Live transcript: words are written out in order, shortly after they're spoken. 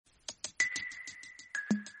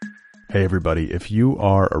Hey everybody, if you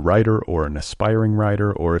are a writer or an aspiring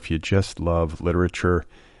writer, or if you just love literature,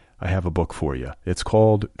 I have a book for you. It's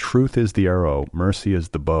called Truth is the Arrow, Mercy is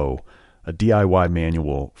the Bow, a DIY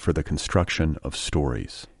manual for the construction of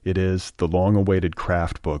stories. It is the long-awaited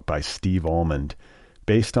craft book by Steve Almond,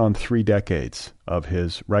 based on 3 decades of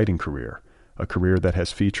his writing career, a career that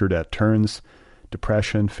has featured at turns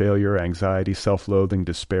depression, failure, anxiety, self-loathing,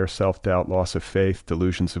 despair, self-doubt, loss of faith,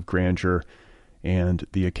 delusions of grandeur, and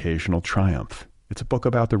the occasional triumph. It's a book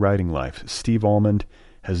about the writing life. Steve Almond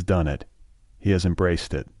has done it. He has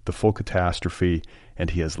embraced it, the full catastrophe, and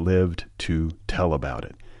he has lived to tell about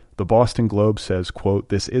it. The Boston Globe says, quote,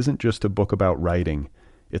 "This isn't just a book about writing,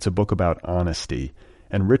 it's a book about honesty."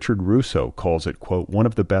 And Richard Russo calls it, quote, "one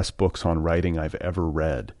of the best books on writing I've ever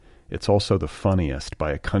read. It's also the funniest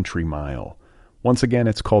by a country mile." Once again,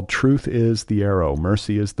 it's called Truth is the Arrow,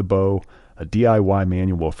 Mercy is the Bow, a DIY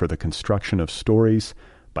manual for the construction of stories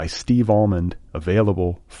by Steve Almond,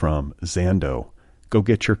 available from Zando. Go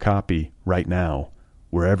get your copy right now,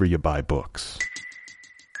 wherever you buy books.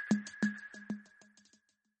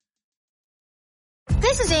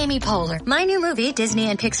 This is Amy Poehler. My new movie, Disney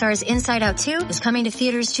and Pixar's Inside Out 2, is coming to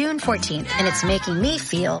theaters June 14th, and it's making me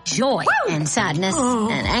feel joy and sadness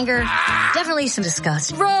and anger, definitely some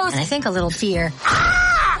disgust, and I think a little fear.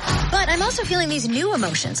 But I'm also feeling these new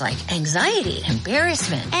emotions like anxiety,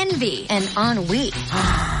 embarrassment, envy, and ennui.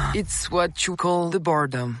 It's what you call the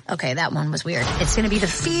boredom. Okay, that one was weird. It's going to be the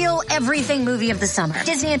feel everything movie of the summer.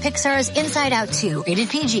 Disney and Pixar's Inside Out 2, rated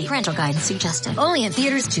PG, parental guidance suggested. Only in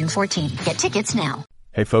theaters June 14th. Get tickets now.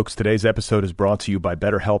 Hey folks, today's episode is brought to you by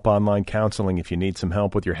BetterHelp Online Counseling. If you need some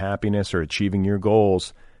help with your happiness or achieving your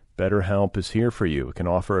goals, BetterHelp is here for you. It can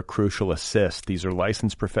offer a crucial assist. These are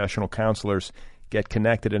licensed professional counselors. Get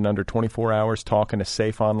connected in under 24 hours, talk in a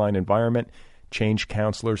safe online environment, change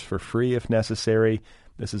counselors for free if necessary.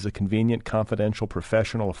 This is a convenient, confidential,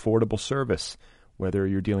 professional, affordable service. Whether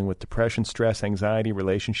you're dealing with depression, stress, anxiety,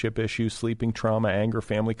 relationship issues, sleeping trauma, anger,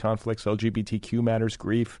 family conflicts, LGBTQ matters,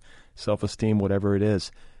 grief, self-esteem, whatever it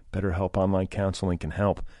is, BetterHelp Online Counseling can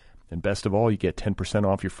help. And best of all, you get 10%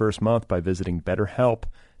 off your first month by visiting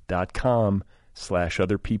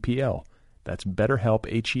BetterHelp.com/otherppl. That's BetterHelp,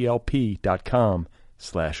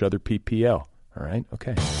 HELP.com/otherppl. All right?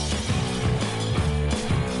 Okay.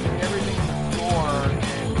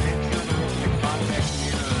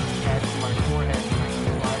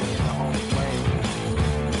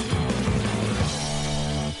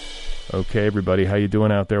 Okay, everybody, how you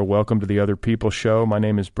doing out there? Welcome to the Other People Show. My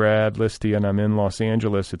name is Brad Listy, and I'm in Los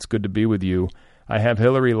Angeles. It's good to be with you. I have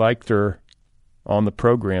Hillary Leichter on the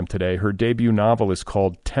program today. Her debut novel is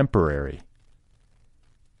called Temporary.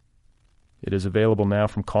 It is available now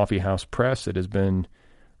from Coffee House Press. It has been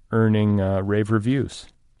earning rave reviews.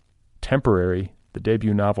 Temporary, the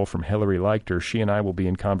debut novel from Hillary Leichter. She and I will be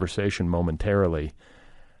in conversation momentarily.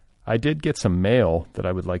 I did get some mail that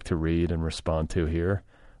I would like to read and respond to here.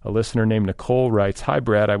 A listener named Nicole writes, "Hi,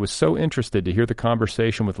 Brad. I was so interested to hear the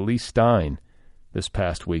conversation with Lee Stein this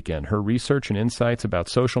past weekend. Her research and insights about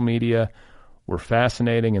social media were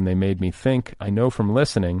fascinating, and they made me think. I know from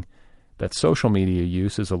listening that social media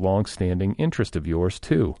use is a long-standing interest of yours,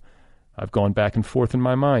 too. I've gone back and forth in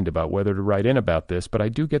my mind about whether to write in about this, but I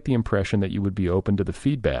do get the impression that you would be open to the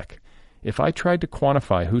feedback. If I tried to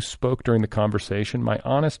quantify who spoke during the conversation, my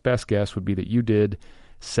honest best guess would be that you did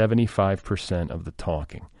 75% of the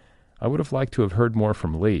talking. I would have liked to have heard more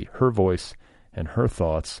from Lee, her voice, and her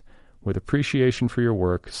thoughts. With appreciation for your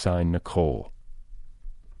work, signed Nicole."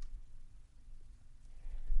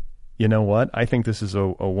 You know what? I think this is a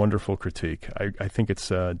wonderful critique. I think it's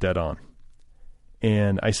dead on.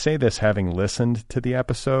 And I say this having listened to the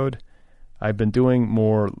episode. I've been doing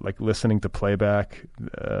more like listening to playback,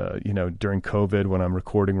 during COVID when I'm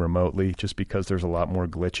recording remotely, just because there's a lot more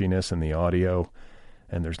glitchiness in the audio.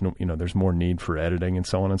 And there's more need for editing and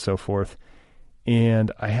so on and so forth.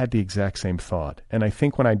 And I had the exact same thought. And I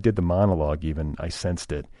think when I did the monologue even, I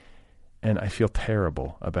sensed it. And I feel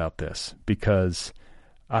terrible about this because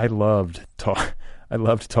I loved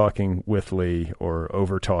talking with Lee or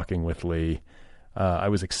over talking with Lee. I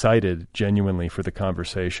was excited genuinely for the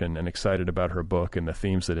conversation and excited about her book and the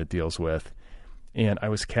themes that it deals with. And I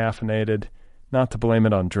was caffeinated, not to blame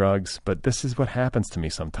it on drugs, but this is what happens to me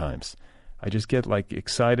sometimes. I just get like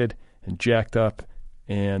excited and jacked up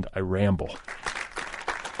and I ramble.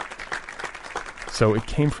 So it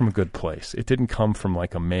came from a good place. It didn't come from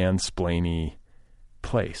like a mansplainy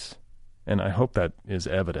place. And I hope that is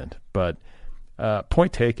evident. But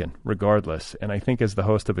point taken, regardless. And I think as the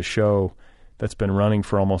host of a show that's been running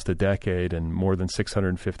for almost a decade and more than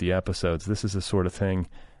 650 episodes, this is the sort of thing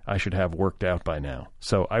I should have worked out by now.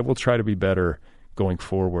 So I will try to be better going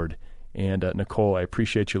forward. And Nicole, I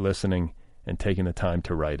appreciate you listening and taking the time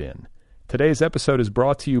to write in. Today's episode is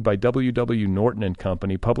brought to you by W.W. Norton and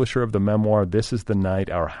Company, publisher of the memoir This Is the Night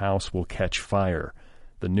Our House Will Catch Fire,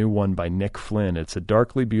 the new one by Nick Flynn. It's a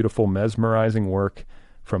darkly beautiful, mesmerizing work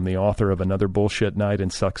from the author of Another Bullshit Night in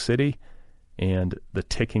Suck City and The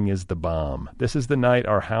Ticking is the Bomb. This Is the Night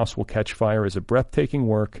Our House Will Catch Fire is a breathtaking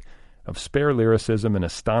work of spare lyricism and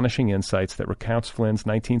astonishing insights that recounts Flynn's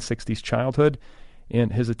 1960s childhood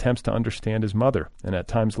and his attempts to understand his mother, an at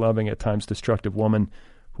times loving, at times destructive woman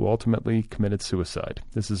who ultimately committed suicide.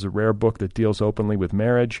 This is a rare book that deals openly with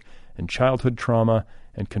marriage and childhood trauma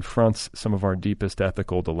and confronts some of our deepest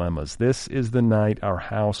ethical dilemmas. This Is the Night Our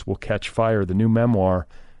House Will Catch Fire, the new memoir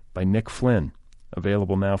by Nick Flynn,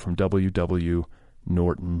 available now from W.W.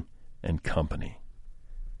 Norton and Company.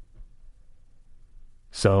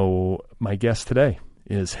 So my guest today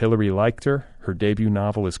is Hilary Leichter. Her debut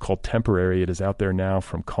novel is called Temporary. It is out there now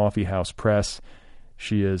from Coffee House Press.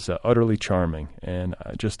 She is utterly charming and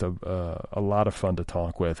just a lot of fun to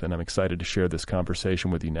talk with, and I'm excited to share this conversation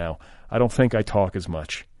with you now. I don't think I talk as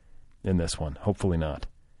much in this one. Hopefully not.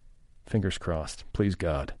 Fingers crossed. Please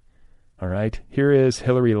God. All right. Here is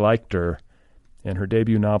Hilary Leichter, and her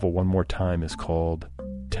debut novel, one more time, is called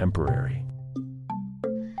Temporary.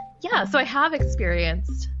 Yeah, so I have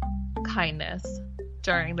experienced kindness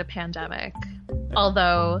during the pandemic,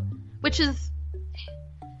 although, which is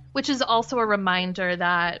also a reminder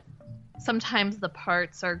that sometimes the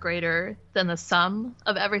parts are greater than the sum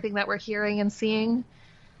of everything that we're hearing and seeing.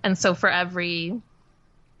 And so for every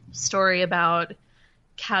story about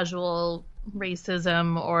casual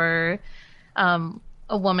racism or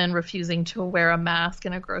a woman refusing to wear a mask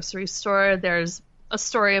in a grocery store, there's a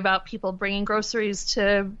story about people bringing groceries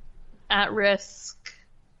to at-risk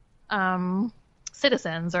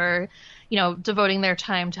citizens, or, devoting their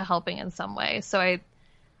time to helping in some way. So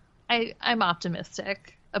I'm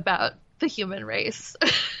optimistic about the human race.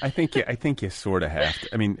 I think you sort of have to.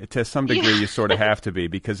 I mean, to some degree, you sort of have to be,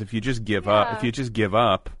 because if you just give up,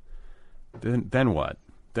 then what?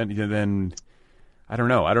 Then I don't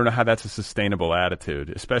know. I don't know how that's a sustainable attitude.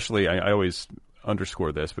 Especially, I always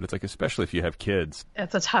underscore this, but it's like, especially if you have kids.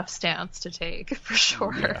 It's a tough stance to take, for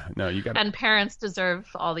sure. Yeah, no, you got. And parents deserve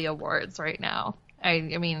all the awards right now. I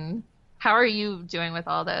mean, how are you doing with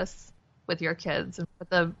all this with your kids and with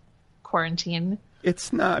the quarantine?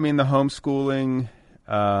 It's not. I mean, the homeschooling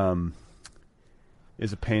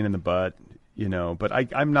is a pain in the butt, But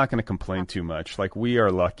I'm not going to complain too much. Like, we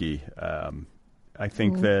are lucky. I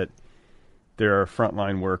think that there are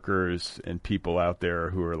frontline workers and people out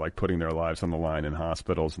there who are like putting their lives on the line in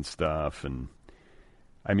hospitals and stuff. And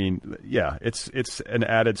I mean, yeah, it's an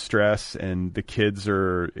added stress, and the kids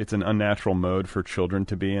it's an unnatural mode for children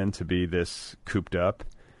to be in, to be this cooped up.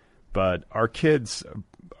 But our kids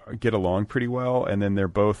get along pretty well, and then they're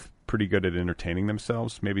both pretty good at entertaining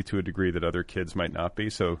themselves, maybe to a degree that other kids might not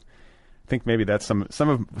be. So I think maybe that's some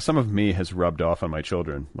of me has rubbed off on my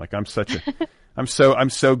children. Like, I'm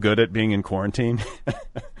so good at being in quarantine.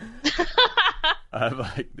 I'm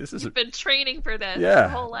like, You've been training for this your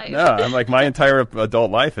whole life. No, I'm like, my entire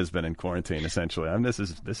adult life has been in quarantine, essentially. This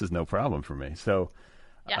is no problem for me. So,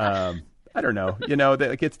 yeah. I don't know.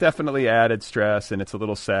 It's definitely added stress, and it's a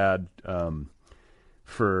little sad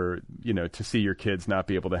for, to see your kids not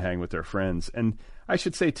be able to hang with their friends. And I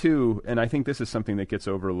should say, too, and I think this is something that gets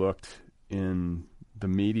overlooked in the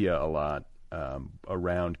media a lot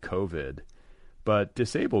around COVID, but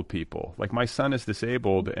disabled people. Like, my son is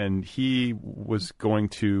disabled, and he was going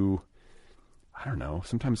to, I don't know,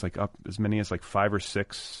 sometimes like up as many as like 5 or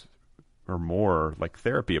 6 or more like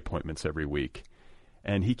therapy appointments every week.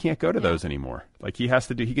 And he can't go to those anymore. Like, he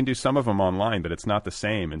can do some of them online, but it's not the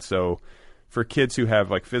same. And so for kids who have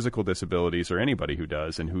like physical disabilities, or anybody who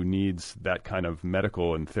does and who needs that kind of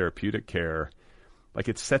medical and therapeutic care, like,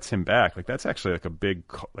 it sets him back. Like, that's actually like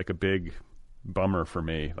a big bummer for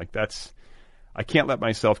me. Like, I can't let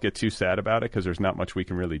myself get too sad about it, because there's not much we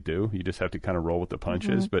can really do. You just have to kind of roll with the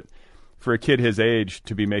punches. But for a kid his age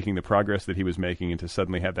to be making the progress that he was making, and to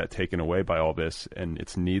suddenly have that taken away by all this, and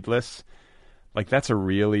it's needless, like, that's a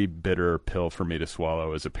really bitter pill for me to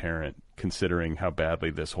swallow as a parent, considering how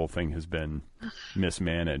badly this whole thing has been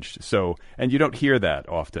mismanaged. So, and you don't hear that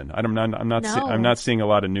often. I'm not seeing a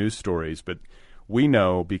lot of news stories, but we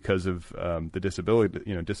know, because of the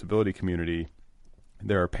disability community,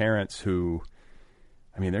 there are parents who,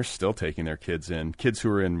 I mean, they're still taking their kids who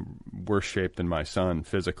are in worse shape than my son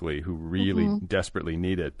physically, who really desperately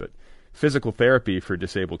need it. But physical therapy for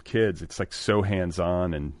disabled kids, it's like so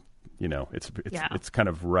hands-on, and it's kind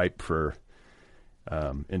of ripe for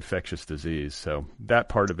infectious disease. So that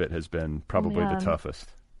part of it has been probably the toughest.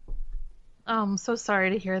 I'm so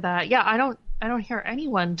sorry to hear that. Yeah, I don't hear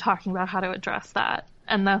anyone talking about how to address that.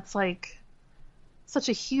 And that's like such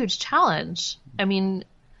a huge challenge. I mean,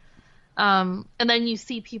 and then you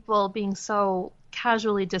see people being so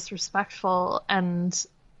casually disrespectful and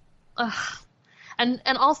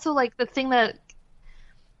also like the thing that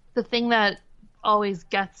always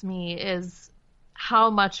gets me is how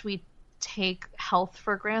much we take health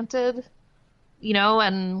for granted, you know,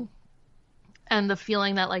 and the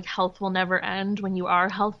feeling that like health will never end when you are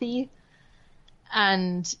healthy.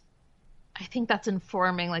 And I think that's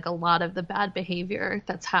informing like a lot of the bad behavior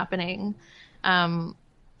that's happening,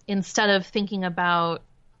 instead of thinking about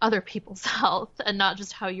other people's health and not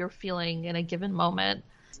just how you're feeling in a given moment.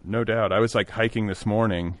 No doubt. I was like hiking this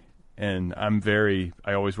morning, and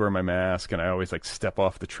I always wear my mask, and I always like step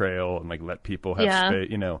off the trail and like let people have space,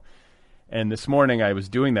 you know. And this morning I was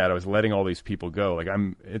doing that. I was letting all these people go. Like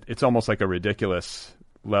it's almost like a ridiculous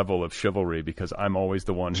level of chivalry because I'm always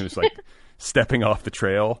the one who's like stepping off the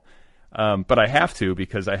trail. But I have to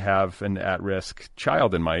because I have an at-risk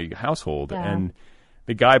child in my household. Yeah. And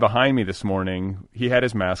the guy behind me this morning, he had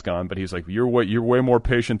his mask on, but he's like, you're way more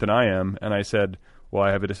patient than I am. And I said, well,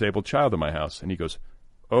 I have a disabled child in my house. And he goes,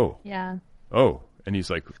 oh. Yeah. Oh. And he's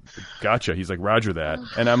like, gotcha. He's like, Roger that.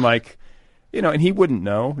 And I'm like, you know, and he wouldn't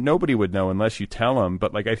know. Nobody would know unless you tell him.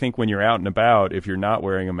 But like, I think when you're out and about, if you're not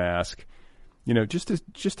wearing a mask, you know,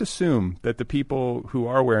 just assume that the people who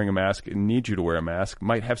are wearing a mask and need you to wear a mask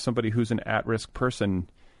might have somebody who's an at-risk person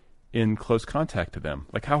in close contact to them.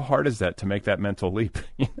 Like, how hard is that to make that mental leap?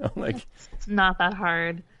 You know, like it's not that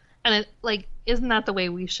hard. And it like, isn't that the way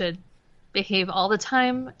we should behave all the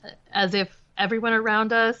time? As if everyone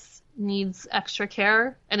around us needs extra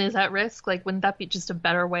care and is at risk? Like, wouldn't that be just a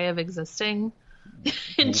better way of existing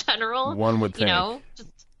in general? One would think. You know,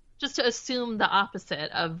 just to assume the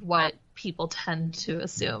opposite of what people tend to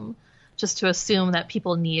assume. Just to assume that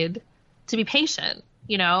people need to be patient,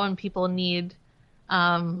 you know, and people need,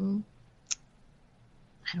 I don't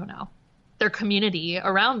know, their community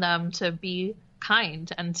around them to be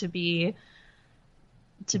kind and to be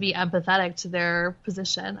empathetic to their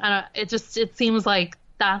position. And it seems like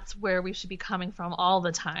that's where we should be coming from all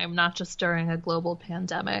the time, not just during a global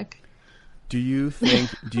pandemic. Do you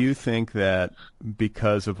think that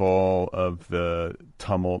because of all of the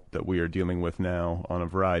tumult that we are dealing with now on a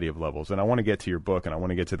variety of levels, and I want to get to your book and I want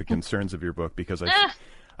to get to the concerns of your book because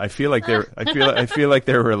I feel like they're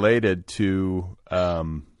related to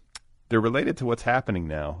what's happening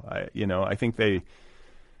now. I think they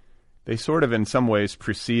sort of in some ways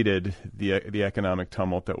preceded the economic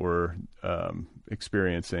tumult that we're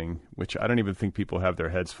experiencing, which I don't even think people have their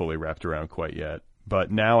heads fully wrapped around quite yet.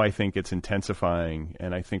 But now I think it's intensifying,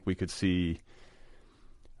 and I think we could see,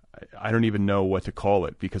 I don't even know what to call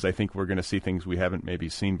it, because I think we're going to see things we haven't maybe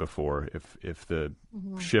seen before if the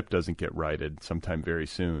ship doesn't get righted sometime very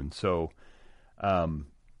soon. So I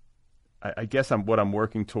guess what I'm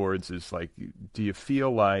working towards is like, do you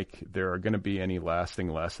feel like there are going to be any lasting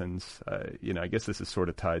lessons? I guess this is sort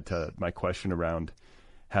of tied to my question around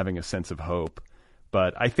having a sense of hope.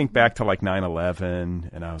 But I think back to like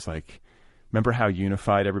 9/11, and I was like, remember how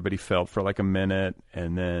unified everybody felt for like a minute,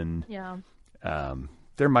 and then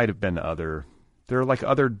there might have been other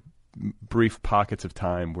brief pockets of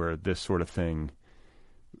time where this sort of thing,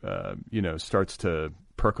 starts to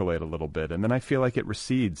percolate a little bit, and then I feel like it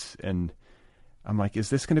recedes, and I'm like, is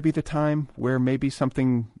this going to be the time where maybe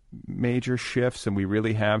something major shifts and we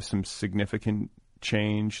really have some significant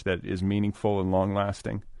change that is meaningful and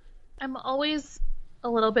long-lasting? I'm always a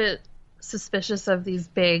little bit suspicious of these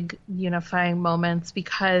big unifying moments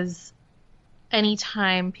because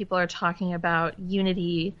anytime people are talking about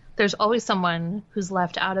unity, there's always someone who's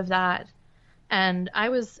left out of that. And I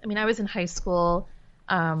was in high school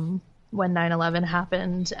when 9/11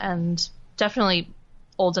 happened, and definitely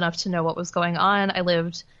old enough to know what was going on.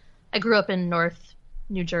 I grew up in North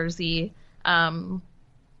New Jersey. So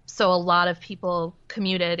a lot of people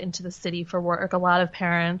commuted into the city for work. A lot of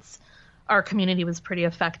parents, our community was pretty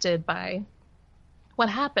affected by what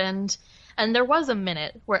happened. And there was a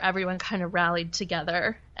minute where everyone kind of rallied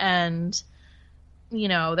together, and,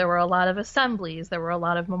 there were a lot of assemblies, there were a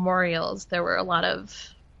lot of memorials, there were a lot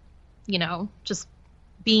of, just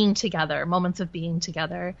being together, moments of being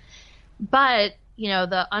together. But,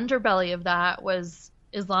 the underbelly of that was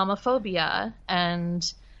Islamophobia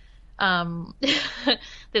and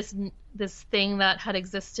this thing that had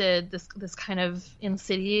existed, this kind of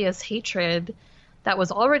insidious hatred that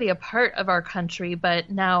was already a part of our country,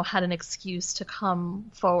 but now had an excuse to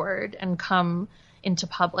come forward and come into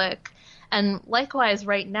public. And likewise,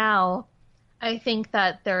 right now, I think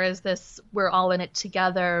that there is this we're all in it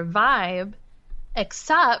together vibe,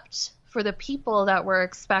 except for the people that we're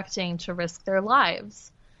expecting to risk their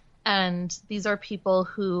lives. And these are people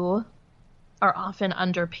who are often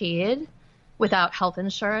underpaid, without health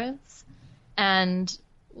insurance, and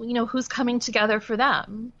who's coming together for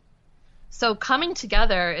them. So coming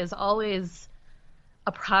together is always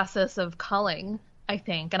a process of culling, I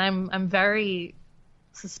think, and I'm very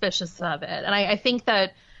suspicious of it. And I think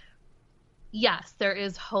that yes, there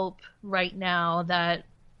is hope right now that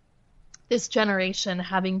this generation,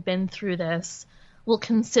 having been through this, will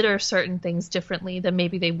consider certain things differently than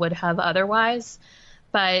maybe they would have otherwise.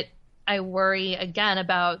 But I worry again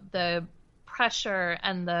about the pressure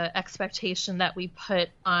and the expectation that we put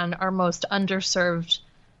on our most underserved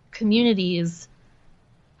communities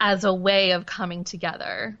as a way of coming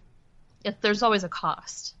together. There's always a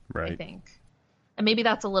cost, right. I think. And maybe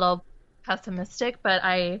that's a little pessimistic, but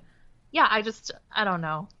I don't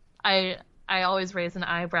know. I always raise an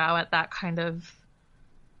eyebrow at that kind of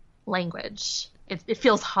language. It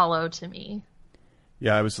feels hollow to me.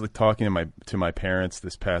 Yeah, I was talking to my parents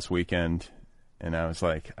this past weekend, and I was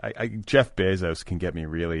like, Jeff Bezos can get me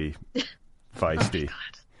really feisty. Oh my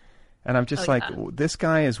God. And I'm just this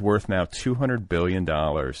guy is worth now $200 billion,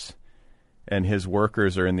 and his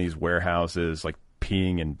workers are in these warehouses like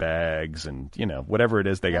peeing in bags and, whatever it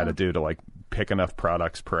is they got to do to like pick enough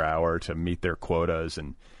products per hour to meet their quotas.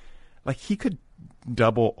 And like he could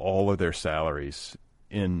double all of their salaries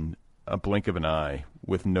in a blink of an eye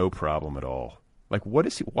with no problem at all. Like, what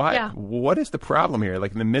is the problem here?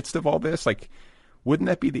 Like, in the midst of all this, like, wouldn't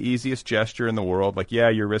that be the easiest gesture in the world? Like, yeah,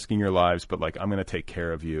 you're risking your lives, but like, I'm going to take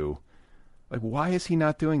care of you. Like, why is he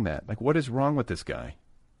not doing that? Like, what is wrong with this guy?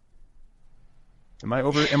 Am I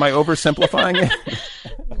oversimplifying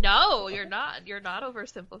it? No, you're not. You're not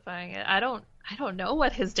oversimplifying it. I don't know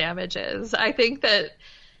what his damage is. I think that,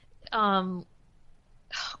 oh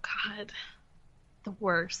God, the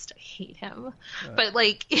worst. I hate him. But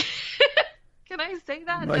like, can I say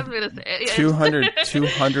that? Like I'm gonna say it.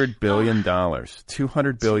 $200 billion.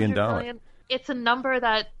 $200 billion. It's a number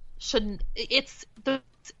that shouldn't. It's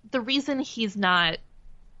the reason he's not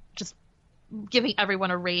just giving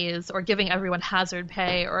everyone a raise or giving everyone hazard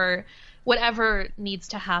pay or whatever needs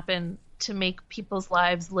to happen to make people's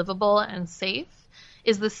lives livable and safe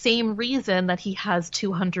is the same reason that he has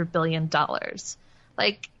 $200 billion.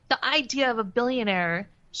 Like, the idea of a billionaire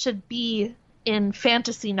should be in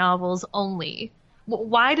fantasy novels only.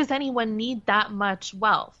 Why does anyone need that much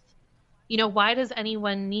wealth? Why does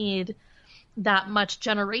anyone need that much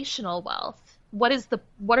generational wealth? What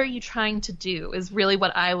are you trying to do is really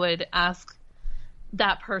what I would ask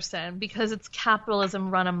that person, because it's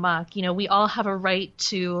capitalism run amok. We all have a right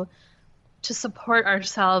to support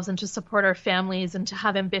ourselves and to support our families and to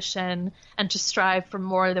have ambition and to strive for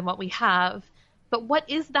more than what we have. But what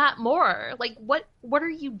is that more? Like, what are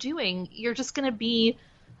you doing? You're just going to be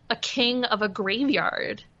a king of a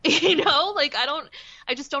graveyard, Like,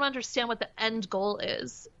 I just don't understand what the end goal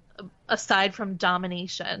is, aside from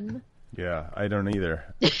domination. Yeah, I don't either.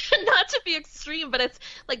 Not to be extreme, but it's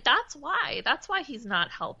like, that's why he's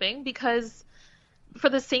not helping, because for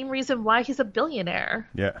the same reason why he's a billionaire.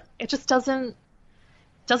 Yeah. It just doesn't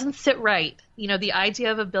sit right. The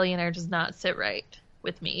idea of a billionaire does not sit right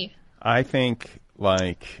with me. I think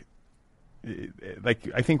I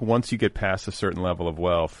think once you get past a certain level of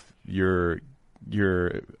wealth, your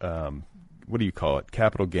what do you call it?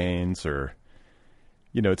 Capital gains, or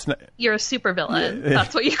it's not. You're a supervillain.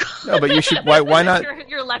 That's what you call it. No, but you should. Why not?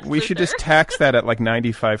 You're Lex we Luthor. should just tax that at like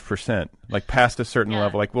 95%, like past a certain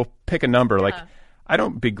level. Like, we'll pick a number. Yeah. Like, I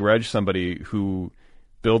don't begrudge somebody who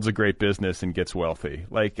builds a great business and gets wealthy.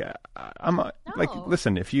 Like, like,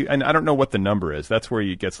 listen, and I don't know what the number is. That's where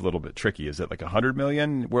it gets a little bit tricky. Is it like 100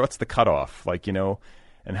 million? What's the cutoff? Like,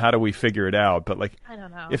 and how do we figure it out? But like, I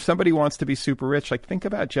don't know. If somebody wants to be super rich, like, think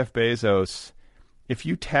about Jeff Bezos. If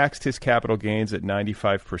you taxed his capital gains at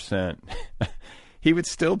 95%, he would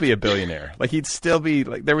still be a billionaire. Like, he'd still be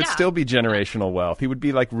like, there would still be generational wealth. He would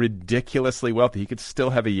be like ridiculously wealthy. He could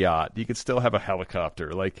still have a yacht. He could still have a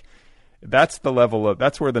helicopter. Like, that's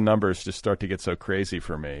where the numbers just start to get so crazy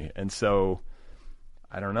for me. And so,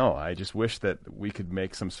 I don't know. I just wish that we could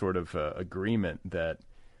make some sort of agreement that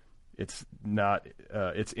it's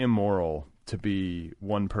immoral to be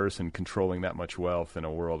one person controlling that much wealth in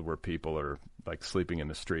a world where people are like sleeping in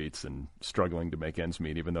the streets and struggling to make ends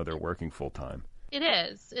meet, even though they're working full time. It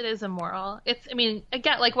is immoral.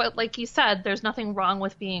 Again, like you said, there's nothing wrong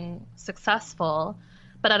with being successful.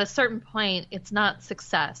 But at a certain point, it's not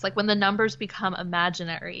success. Like, when the numbers become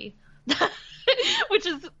imaginary, which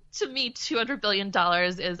is to me, $200 billion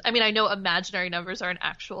is, I mean, I know imaginary numbers are an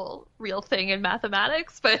actual real thing in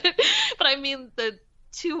mathematics, but I mean, the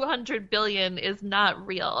 200 billion is not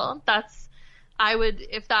real. I would,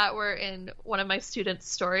 if that were in one of my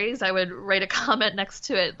students' stories, I would write a comment next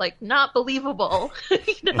to it, like, not believable,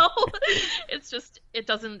 It's just, it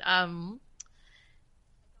doesn't, I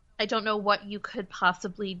don't know what you could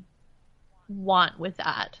possibly want with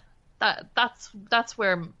that. That's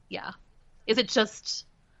where, yeah. Is it just,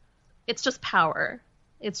 it's just power.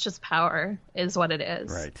 It's just power is what it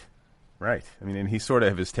is. Right. I mean, and he sort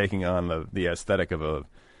of is taking on the aesthetic of a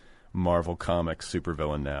Marvel Comics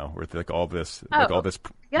supervillain now, with like all this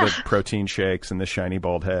the protein shakes and the shiny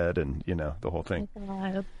bald head and the whole thing.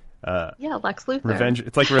 Yeah, Lex Luthor. Revenge.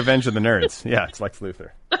 It's like Revenge of the Nerds. Yeah, it's Lex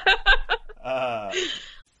Luthor.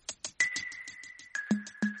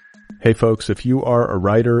 Hey folks, if you are a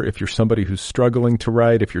writer, if you're somebody who's struggling to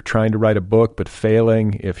write, if you're trying to write a book but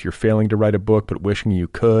failing, if you're failing to write a book but wishing you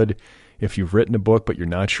could, if you've written a book but you're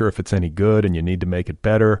not sure if it's any good and you need to make it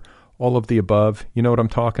better, all of the above, you know what I'm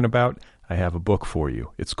talking about? I have a book for you.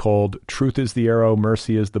 It's called Truth is the Arrow,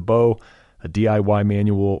 Mercy is the Bow, a DIY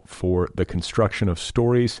manual for the construction of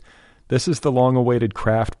stories. This is the long-awaited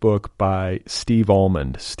craft book by Steve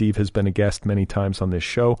Almond. Steve has been a guest many times on this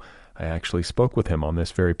show. I actually spoke with him on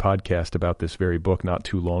this very podcast about this very book not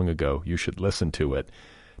too long ago. You should listen to it.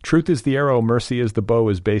 Truth is the Arrow, Mercy is the Bow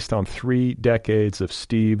is based on 3 decades of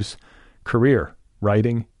Steve's career,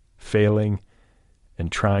 writing, failing,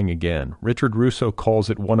 and trying again. Richard Russo calls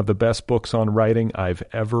it one of the best books on writing I've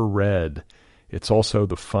ever read. It's also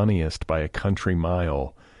the funniest by a country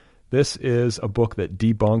mile. This is a book that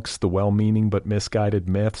debunks the well-meaning but misguided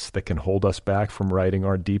myths that can hold us back from writing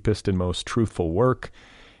our deepest and most truthful work.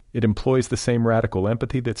 It employs the same radical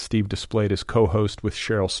empathy that Steve displayed as co-host with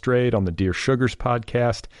Cheryl Strayed on the Dear Sugars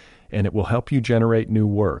podcast, and it will help you generate new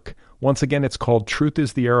work. Once again, it's called Truth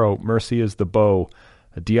is the Arrow, Mercy is the Bow,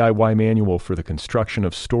 a DIY manual for the construction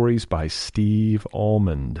of stories by Steve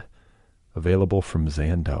Almond. Available from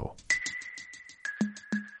Zando.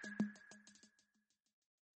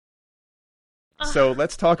 So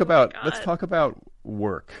let's talk about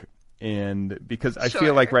work. And because I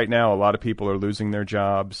feel like right now a lot of people are losing their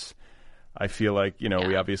jobs. I feel like,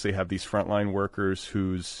 we obviously have these frontline workers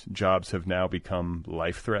whose jobs have now become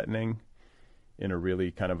life-threatening in a really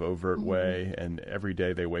kind of overt way. And every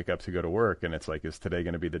day they wake up to go to work and it's like, is today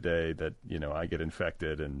going to be the day that, I get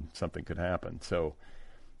infected and something could happen? So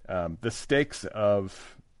the stakes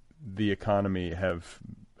of the economy have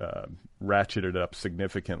ratcheted up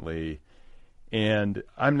significantly. And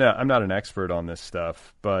I'm not an expert on this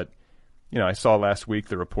stuff, but I saw last week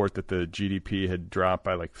the report that the GDP had dropped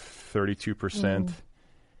by like 32%.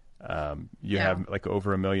 You have like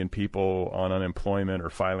over 1 million people on unemployment or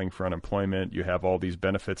filing for unemployment. You have all these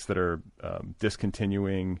benefits that are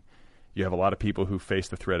discontinuing. You have a lot of people who face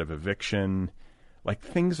the threat of eviction. Like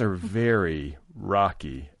things are very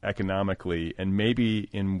rocky economically and maybe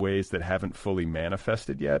in ways that haven't fully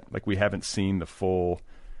manifested yet. Like we haven't seen the full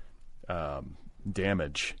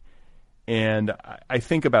damage. And I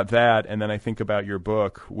think about that, and then I think about your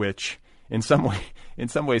book, which in some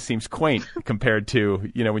ways seems quaint compared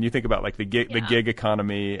to, when you think about like the gig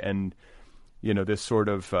economy and, this sort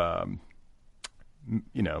of,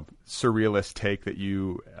 surrealist take that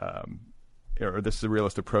you, or the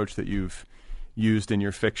surrealist approach that you've used in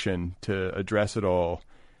your fiction to address it all.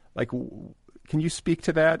 Like, can you speak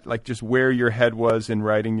to that? Like just where your head was in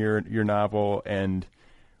writing your novel and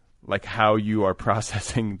like how you are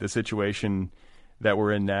processing the situation that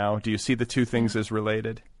we're in now? Do you see the two things as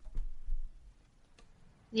related?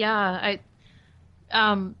 Yeah,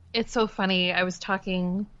 it's so funny. I was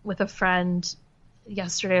talking with a friend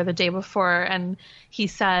yesterday or the day before, and he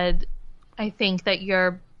said, I think that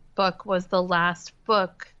your book was the last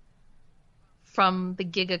book from the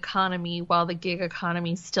gig economy while the gig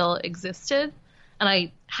economy still existed. And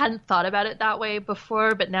I hadn't thought about it that way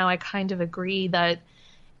before, but now I kind of agree that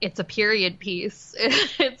it's a period piece.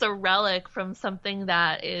 It's a relic from something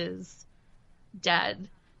that is dead.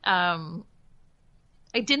 I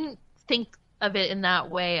didn't think of it in that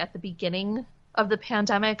way at the beginning of the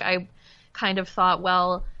pandemic. I kind of thought,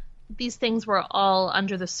 well, these things were all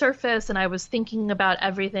under the surface, and I was thinking about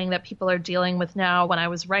everything that people are dealing with now when I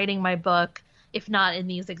was writing my book, if not in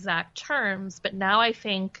these exact terms. But now I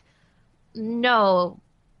think, no,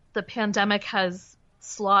 the pandemic has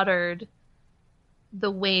slaughtered the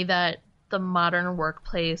way that the modern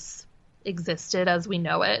workplace existed as we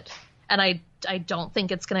know it. And I don't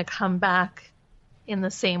think it's going to come back in the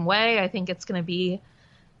same way. I think it's going to be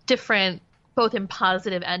different, both in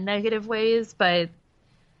positive and negative ways. But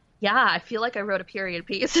yeah, I feel like I wrote a period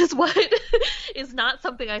piece is what is not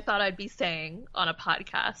something I thought I'd be saying on a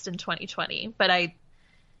podcast in 2020. But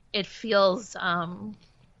it feels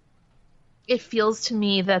to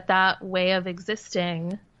me that way of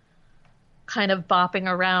existing, kind of bopping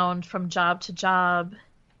around from job to job,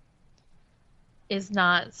 is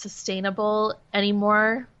not sustainable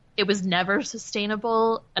anymore. It was never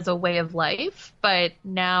sustainable as a way of life, but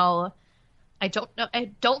now I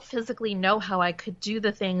don't physically know how I could do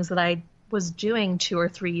the things that I was doing 2 or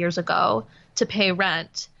 3 years ago to pay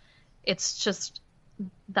rent. It's just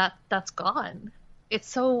that's gone. It's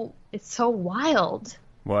so wild.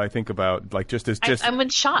 Well, I think about like I'm in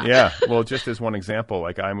shock. Yeah. Well, just as one example,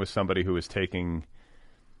 like I'm with somebody who was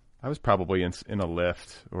I was probably in a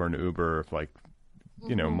Lyft or an Uber like,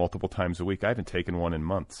 multiple times a week. I haven't taken one in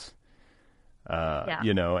months.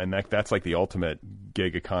 And that's like the ultimate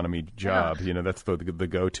gig economy job. Yeah. That's the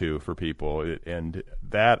go-to for people. And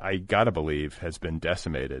that I gotta believe has been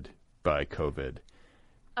decimated by COVID.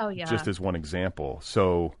 Oh yeah. Just as one example.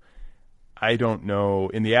 So I don't know,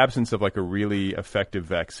 in the absence of like a really effective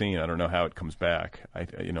vaccine, I don't know how it comes back. I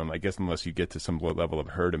guess unless you get to some level of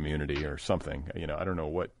herd immunity or something, I don't know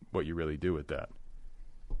what you really do with that.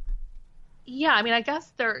 Yeah, I mean, I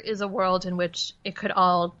guess there is a world in which it could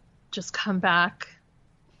all just come back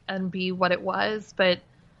and be what it was, but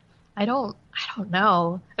I don't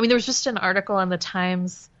know. I mean, there was just an article in the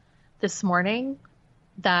Times this morning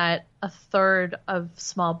that 1/3 of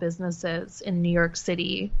small businesses in New York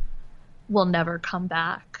City will never come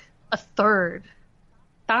back. 1/3.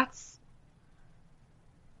 That's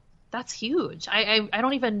huge. I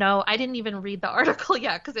don't even know. I didn't even read the article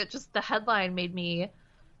yet because the headline made me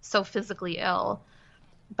so physically ill.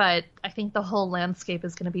 But I think the whole landscape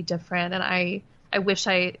is going to be different, and I wish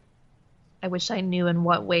I knew in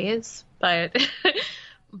what ways. But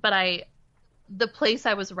the place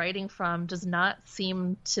I was writing from does not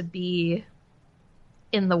seem to be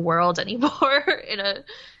in the world anymore in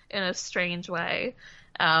a strange way.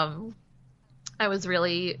 I was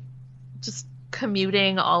really just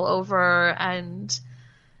commuting all over, and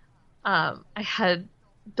I had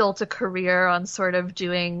built a career on sort of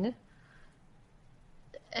doing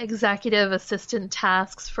executive assistant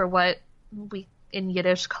tasks for what we in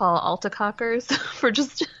Yiddish call Altacockers,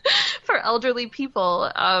 for elderly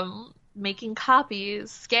people, making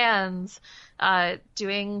copies, scans,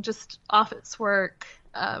 doing just office work,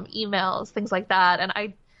 emails, things like that.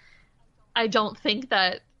 And I don't think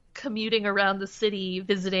that commuting around the city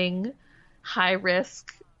visiting high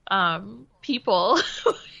risk people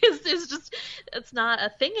is just, it's not a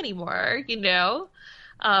thing anymore,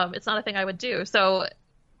 it's not a thing I would do. So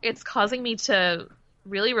it's causing me to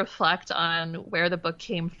really reflect on where the book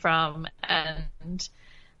came from and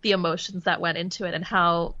the emotions that went into it, and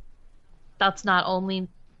how that's not only,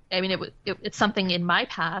 I mean, it's something in my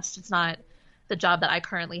past. It's not the job that I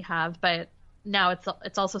currently have, but now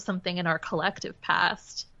it's also something in our collective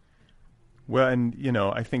past. Well, and,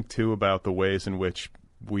 I think too about the ways in which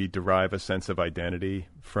we derive a sense of identity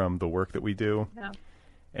from the work that we do. Yeah.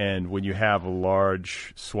 And when you have a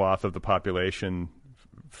large swath of the population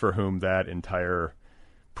for whom that entire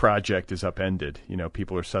project is upended,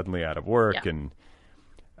 people are suddenly out of work.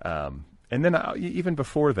 Yeah. And then even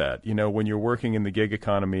before that, when you're working in the gig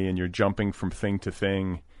economy and you're jumping from thing to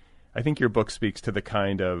thing, I think your book speaks to the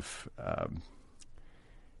kind of,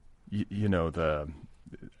 the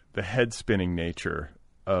head spinning nature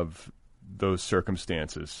of those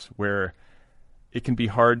circumstances where it can be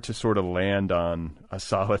hard to sort of land on a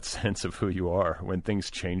solid sense of who you are when things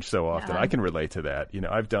change so often. Yeah. I can relate to that.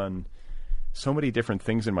 I've done so many different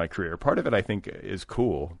things in my career. Part of it, I think, is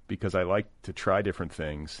cool because I like to try different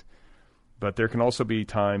things. But there can also be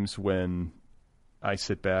times when I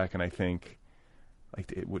sit back and I think,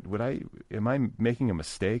 like, am I making a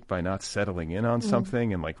mistake by not settling in on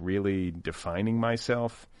something and like really defining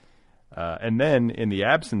myself? And then in the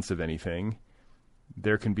absence of anything,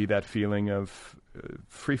 there can be that feeling of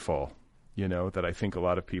free fall, that I think a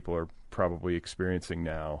lot of people are probably experiencing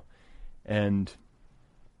now. And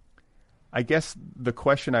I guess the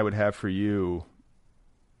question I would have for you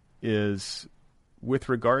is, with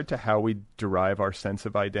regard to how we derive our sense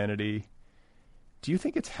of identity, do you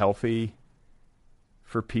think it's healthy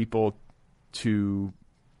for people to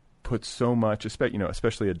put so much,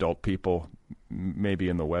 especially adult people, maybe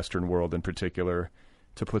in the Western world in particular,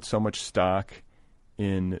 to put so much stock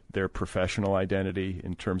in their professional identity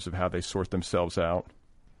in terms of how they sort themselves out?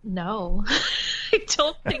 No, I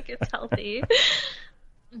don't think it's healthy.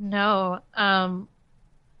 No,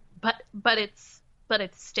 but it's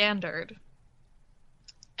standard,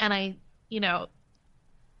 and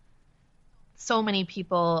so many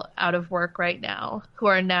people out of work right now who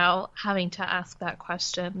are now having to ask that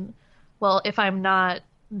question. Well, if I'm not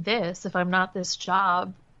this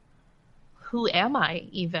job, who am I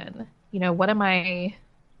even? What am I?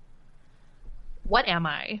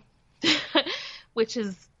 Which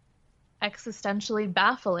is existentially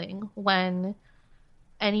baffling when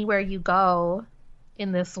anywhere you go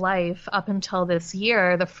in this life up until this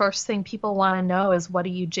year, the first thing people want to know is, what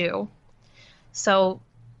do you do? So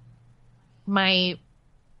my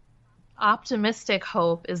optimistic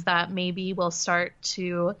hope is that maybe we'll start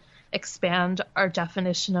to expand our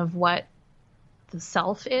definition of what the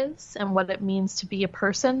self is and what it means to be a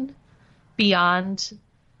person beyond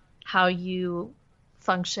how you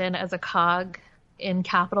function as a cog in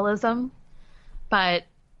capitalism. But,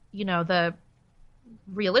 the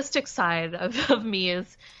realistic side of me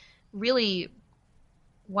is really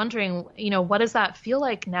wondering, what does that feel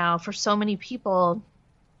like now for so many people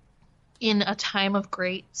in a time of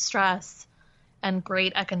great stress and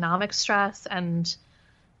great economic stress and,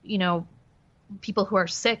 people who are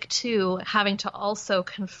sick too, having to also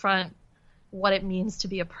confront what it means to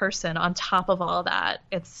be a person on top of all that.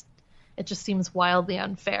 It just seems wildly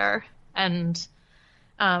unfair and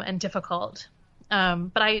difficult.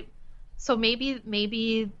 So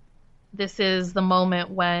maybe this is the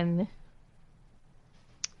moment when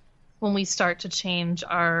we start to change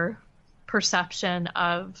our perception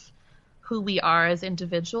of who we are as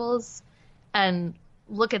individuals and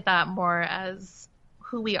look at that more as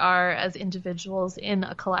who we are as individuals in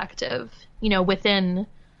a collective, within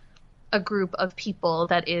a group of people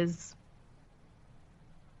that is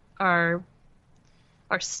our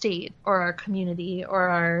state or our community or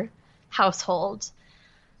our household.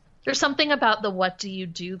 There's something about the what do you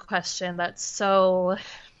do question that's so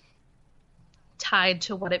tied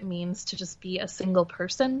to what it means to just be a single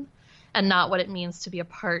person and not what it means to be a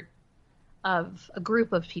part of a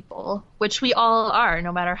group of people, which we all are,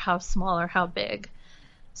 no matter how small or how big.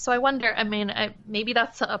 So I wonder, maybe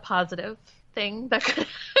that's a positive thing that could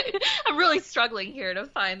I'm really struggling here to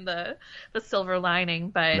find the silver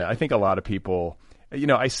lining, but I think a lot of people,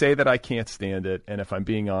 I say that I can't stand it, and if I'm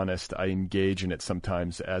being honest, I engage in it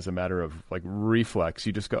sometimes as a matter of like reflex.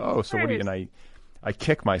 You just go, oh, so what do you, and I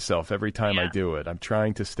kick myself every time I do it. I'm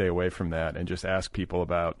trying to stay away from that and just ask people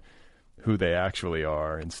about who they actually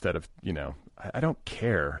are instead of, I don't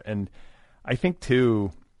care. And I think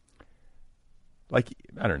too,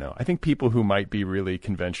 I don't know, I think people who might be really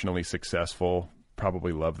conventionally successful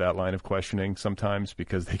probably love that line of questioning sometimes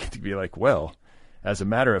because they get to be like, well, as a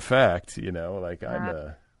matter of fact, I'm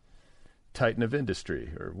a titan of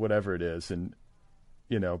industry or whatever it is. And,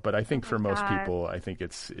 but I think for most people, I think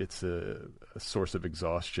it's a source of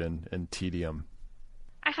exhaustion and tedium.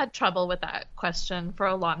 I had trouble with that question for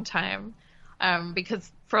a long time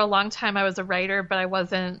because for a long time I was a writer, but I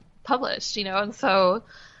wasn't published, and so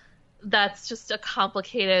that's just a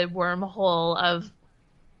complicated wormhole of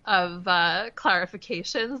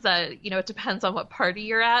clarifications that, it depends on what party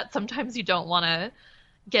you're at. Sometimes you don't want to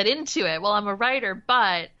get into it. Well, I'm a writer,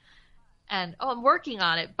 I'm working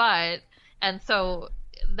on it, and so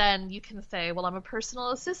then you can say, well, I'm a personal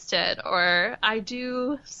assistant, or I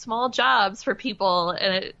do small jobs for people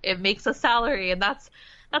and it makes a salary. And that's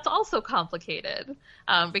also complicated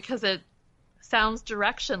because it sounds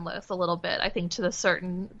directionless a little bit, I think, to a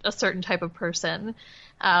certain type of person.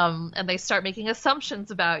 And they start making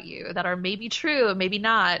assumptions about you that are maybe true, maybe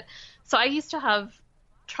not. So I used to have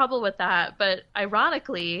trouble with that. But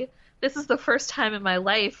ironically, this is the first time in my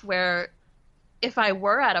life where if I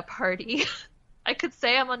were at a party, I could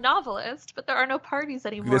say I'm a novelist, but there are no parties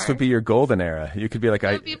anymore. This would be your golden era. You could be like,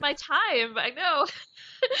 it would be my time. I know.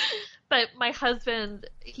 But my husband,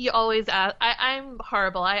 he always asks, I'm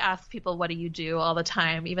horrible. I ask people, what do you do all the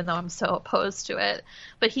time, even though I'm so opposed to it.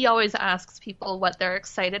 But he always asks people what they're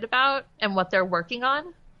excited about and what they're working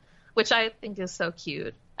on, which I think is so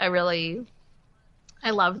cute. I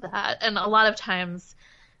love that. And a lot of times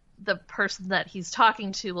the person that he's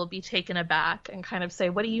talking to will be taken aback and kind of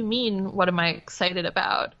say, what do you mean? What am I excited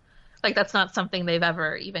about? Like, that's not something they've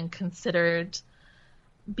ever even considered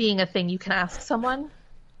being a thing you can ask someone.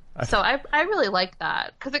 So I really like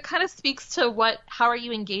that because it kind of speaks to how are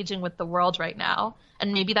you engaging with the world right now?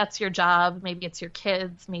 And maybe that's your job. Maybe it's your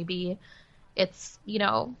kids. Maybe it's,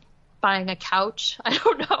 buying a couch. I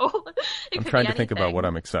don't know. I'm trying to think about what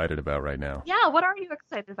I'm excited about right now. Yeah. What are you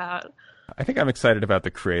excited about? I think I'm excited about the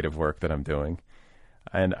creative work that I'm doing.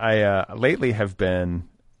 And I lately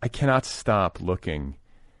I cannot stop looking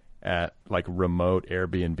at like remote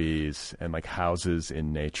Airbnbs and like houses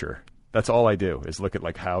in nature. That's all I do is look at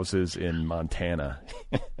like houses in Montana.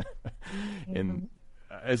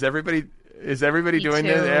 Has everybody Is everybody Me doing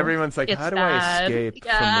too. this? Everyone's like, It's how do I sad. escape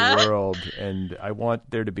Yeah. from the world? And I want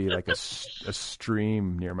there to be like a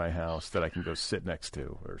stream near my house that I can go sit next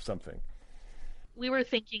to or something. We were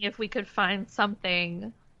thinking if we could find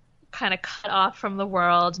something kind of cut off from the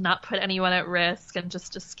world, not put anyone at risk, and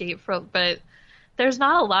just escape from. But there's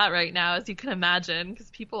not a lot right now, as you can imagine,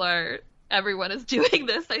 because everyone is doing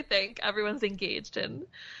this. I think everyone's engaged in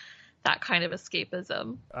that kind of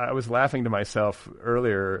escapism. I was laughing to myself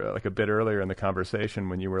earlier, like a bit earlier in the conversation,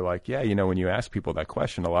 when you were like, yeah, when you ask people that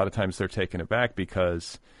question, a lot of times they're taken aback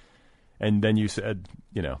because, and then you said,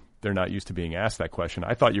 they're not used to being asked that question.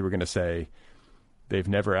 I thought you were going to say they've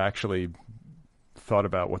never actually thought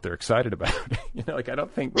about what they're excited about. I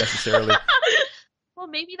don't think necessarily. Well,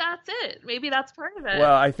 maybe that's it. Maybe that's part of it.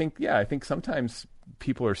 Well, I think sometimes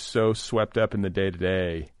people are so swept up in the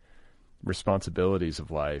day-to-day responsibilities of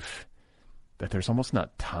life that there's almost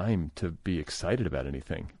not time to be excited about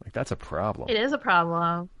anything. Like, that's a problem. It is a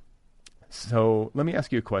problem. So let me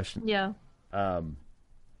ask you a question. Yeah. I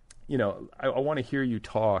want to hear you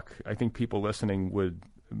talk. I think people listening would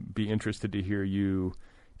be interested to hear you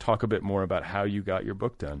talk a bit more about how you got your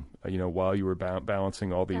book done, while you were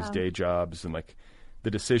balancing all these day jobs and like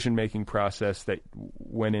the decision-making process that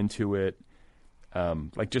went into it.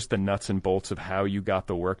 Like just the nuts and bolts of how you got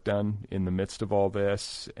the work done in the midst of all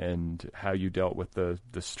this and how you dealt with the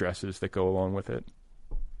stresses that go along with it.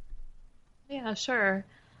 Yeah, sure.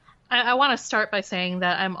 I want to start by saying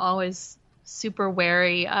that I'm always super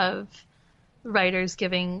wary of writers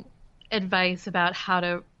giving advice about how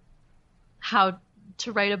to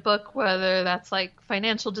write a book, whether that's like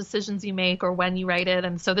financial decisions you make or when you write it.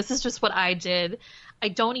 And so this is just what I did. I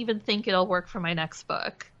don't even think it'll work for my next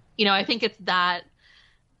book. I think it's that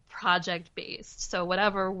project based. So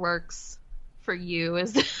whatever works for you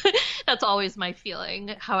is that's always my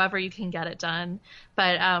feeling, however you can get it done.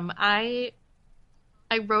 But I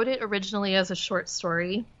wrote it originally as a short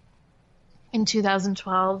story in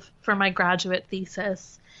 2012 for my graduate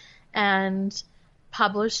thesis and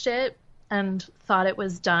published it and thought it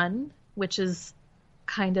was done, which is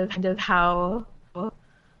kind of how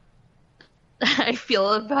I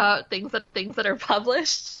feel about things that are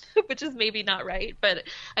published, which is maybe not right, but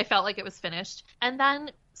I felt like it was finished. And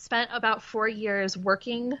then spent about 4 years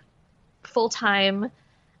working full-time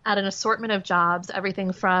at an assortment of jobs,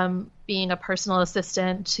 everything from being a personal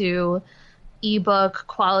assistant to ebook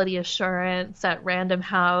quality assurance at Random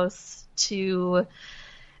House to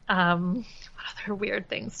what other weird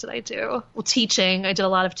things did I do? Well, teaching. I did a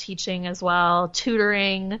lot of teaching as well,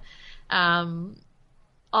 tutoring,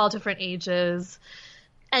 all different ages,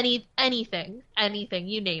 anything,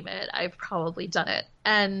 you name it, I've probably done it.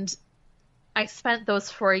 And I spent those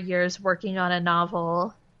 4 years working on a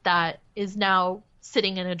novel that is now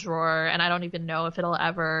sitting in a drawer, and I don't even know if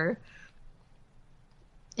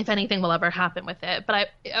anything will ever happen with it. But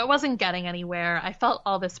I wasn't getting anywhere. I felt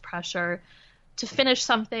all this pressure to finish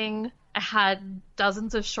something. I had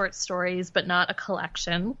dozens of short stories, but not a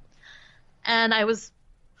collection. And I was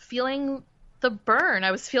feeling the burn.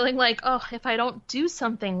 I was feeling like, oh, if I don't do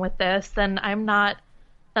something with this, then I'm not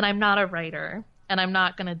a writer, and I'm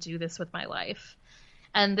not going to do this with my life.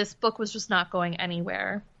 And this book was just not going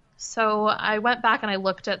anywhere. So I went back and I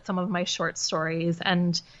looked at some of my short stories,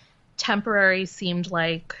 and Temporary seemed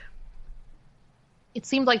like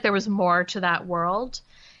there was more to that world,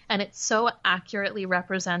 and it so accurately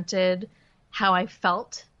represented how I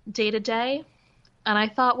felt day to day. And I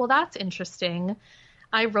thought, well, that's interesting.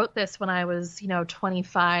 I wrote this when I was,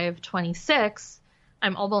 25, 26.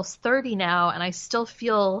 I'm almost 30 now, and I still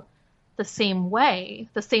feel the same way,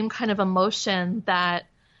 the same kind of emotion that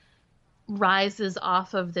rises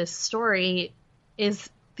off of this story is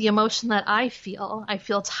the emotion that I feel. I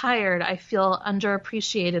feel tired. I feel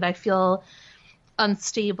underappreciated. I feel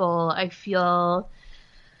unstable. I feel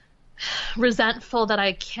resentful that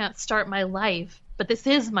I can't start my life. But this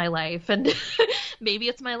is my life, and maybe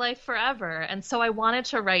it's my life forever. And so I wanted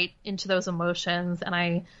to write into those emotions, and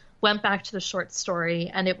I went back to the short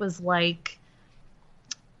story, and it was like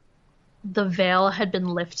the veil had been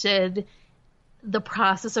lifted. The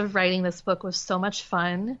process of writing this book was so much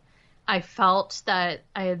fun. I felt that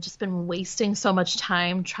I had just been wasting so much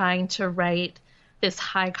time trying to write this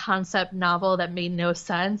high concept novel that made no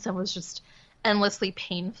sense and was just endlessly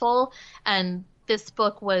painful. And this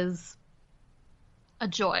book was a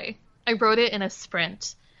joy. I wrote it in a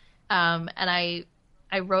sprint. And I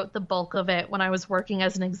wrote the bulk of it when I was working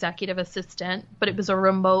as an executive assistant, but it was a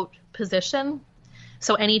remote position.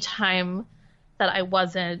 So anytime that I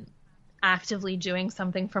wasn't actively doing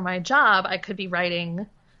something for my job, I could be writing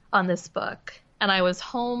on this book. and I was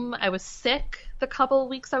home. I was sick the couple of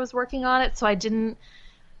weeks I was working on it, so I didn't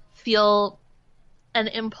feel an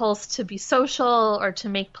impulse to be social or to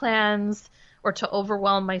make plans or to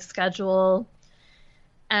overwhelm my schedule.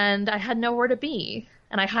 And I had nowhere to be.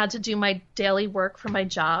 And I had to do my daily work for my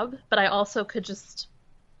job, but I also could just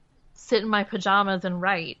sit in my pajamas and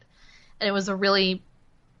write. And it was a really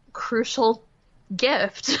crucial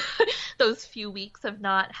gift, those few weeks of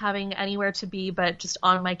not having anywhere to be but just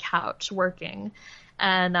on my couch working.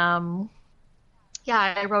 And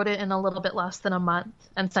I wrote it in a little bit less than a month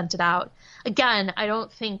and sent it out. Again, I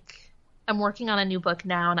don't think I'm working on a new book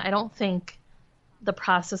now, and I don't think the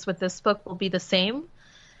process with this book will be the same.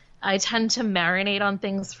 I tend to marinate on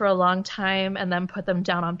things for a long time and then put them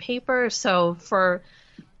down on paper. So for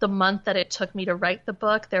the month that it took me to write the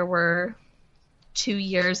book, there were 2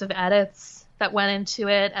 years of edits that went into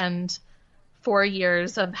it and 4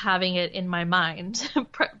 years of having it in my mind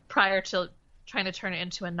prior to trying to turn it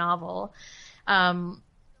into a novel.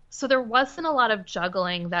 So there wasn't a lot of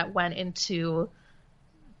juggling that went into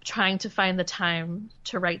trying to find the time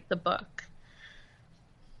to write the book,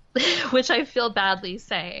 which I feel badly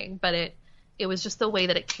saying, but it was just the way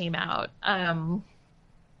that it came out.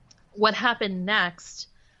 What happened next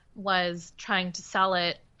was trying to sell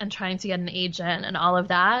it and trying to get an agent and all of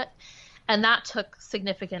that. And that took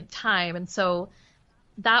significant time. And so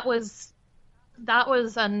that was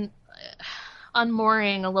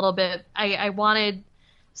unmooring a little bit. I wanted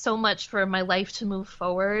so much for my life to move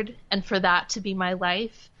forward and for that to be my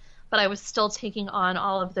life, but I was still taking on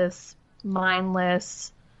all of this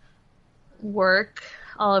mindless work,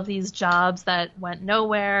 all of these jobs that went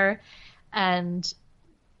nowhere, and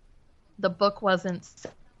the book wasn't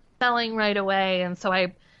selling right away. And so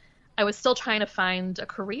I was still trying to find a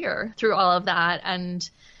career through all of that. And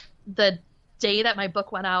the day that my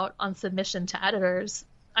book went out on submission to editors,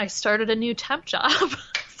 I started a new temp job.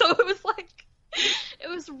 So it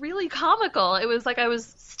was really comical. It was like I was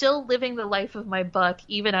still living the life of my book,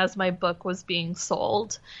 even as my book was being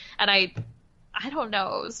sold. And I don't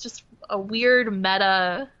know, it was just a weird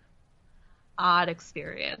meta odd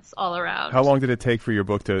experience all around. How long did it take for your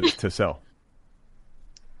book to sell?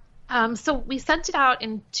 So we sent it out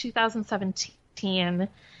in 2017,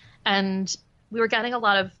 and we were getting a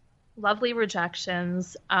lot of lovely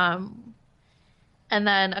rejections. And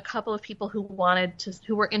then a couple of people who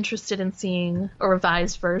were interested in seeing a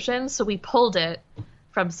revised version. So we pulled it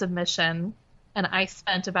from submission, and I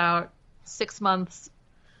spent about 6 months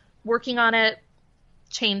working on it,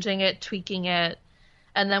 changing it, tweaking it,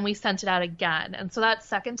 and then we sent it out again. And so that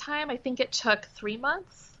second time, I think it took 3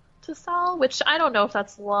 months to sell, which I don't know if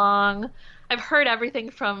that's long. I've heard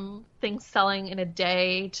everything from things selling in a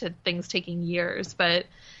day to things taking years, but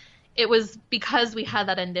it was because we had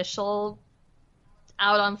that initial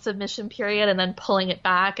out on submission period and then pulling it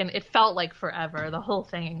back, and it felt like forever. The whole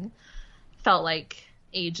thing felt like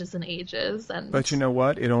ages and ages. But you know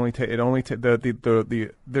what? There's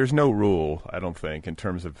no rule, I don't think, in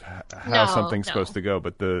terms of how something's supposed to go.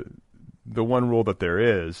 But the one rule that there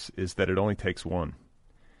is that it only takes one.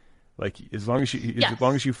 Like as long as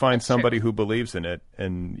you find somebody who believes in it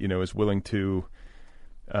and is willing to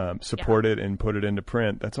support it and put it into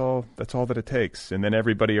print, that's all that it takes. And then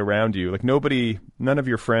everybody around you, like none of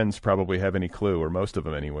your friends probably have any clue, or most of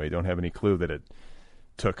them anyway, don't have any clue that it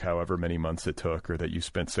took however many months it took, or that you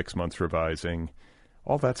spent 6 months revising.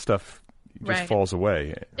 All that stuff just falls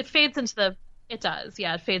away. It fades into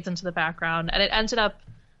the background, and it ended up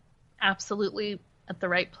absolutely at the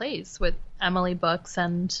right place with Emily Books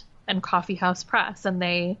and Coffee House Press, and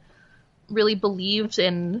they really believed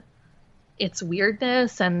in its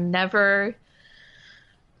weirdness and never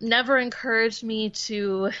encouraged me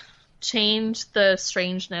to change the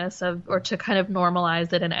strangeness or to kind of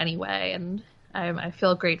normalize it in any way. And I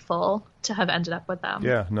feel grateful to have ended up with them.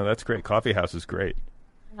 Yeah, no, that's great. Coffee House is great.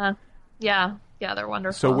 Yeah, they're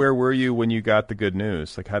wonderful. So where were you when you got the good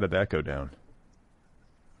news? Like, how did that go down?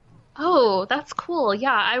 Oh, that's cool.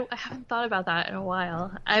 Yeah, I haven't thought about that in a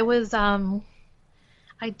while. I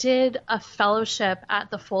did a fellowship at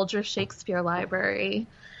the Folger Shakespeare Library,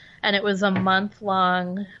 and it was a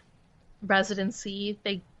month-long residency.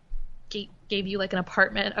 They gave you like an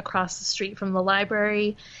apartment across the street from the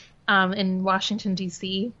library in Washington,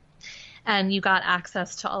 D.C., and you got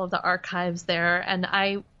access to all of the archives there. And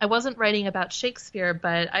I wasn't writing about Shakespeare,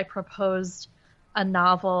 but I proposed a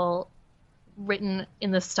novel written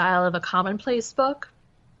in the style of a commonplace book.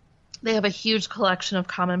 They have a huge collection of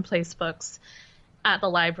commonplace books at the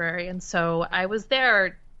library, and so I was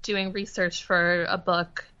there doing research for a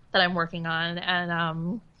book that I'm working on,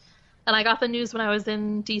 and And I got the news when I was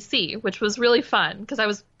in DC, which was really fun because I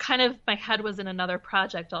was my head was in another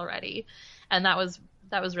project already. And that was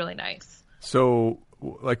really nice. So,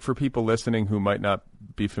 like, for people listening who might not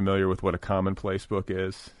be familiar with what a commonplace book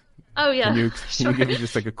is, oh yeah, can you sure. give me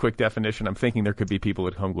just like a quick definition? I'm thinking there could be people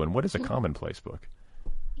at home going, "What is a commonplace book?"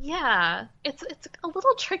 Yeah, it's a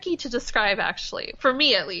little tricky to describe, actually, for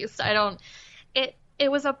me at least. It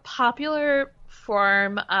was a popular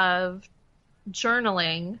form of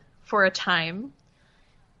journaling for a time,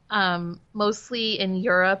 mostly in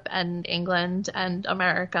Europe and England and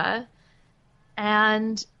America.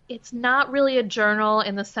 And it's not really a journal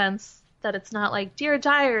in the sense that it's not like, Dear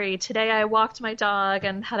Diary, today I walked my dog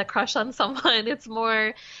and had a crush on someone. It's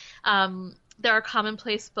more, there are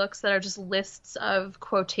commonplace books that are just lists of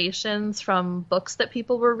quotations from books that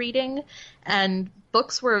people were reading. And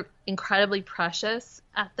books were incredibly precious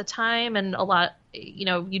at the time. And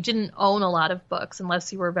you didn't own a lot of books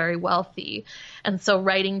unless you were very wealthy. And so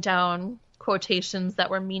writing down quotations that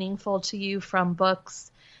were meaningful to you from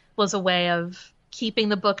books was a way of keeping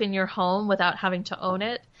the book in your home without having to own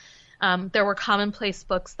it. There were commonplace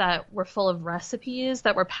books that were full of recipes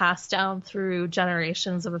that were passed down through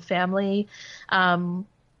generations of a family. I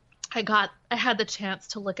had the chance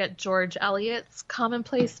to look at George Eliot's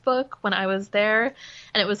commonplace book when I was there,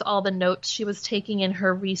 and it was all the notes she was taking in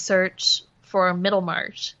her research for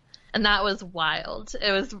Middlemarch. And that was wild.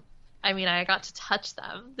 I got to touch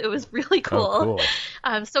them. It was really cool. Oh,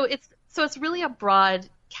 cool. So it's really a broad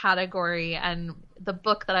category, and the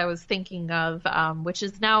book that I was thinking of, which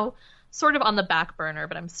is now sort of on the back burner,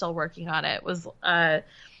 but I'm still working on it, was a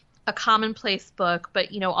commonplace book, but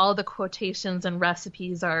all the quotations and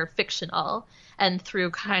recipes are fictional, and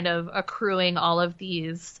through kind of accruing all of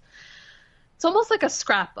these, it's almost like a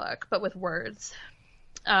scrapbook but with words.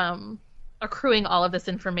 Accruing all of this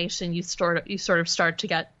information, you sort of start to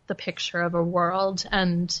get the picture of a world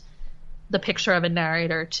and the picture of a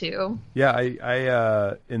narrator too. Yeah,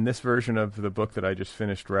 I in this version of the book that I just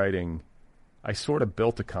finished writing, I sort of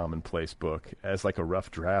built a commonplace book as like a rough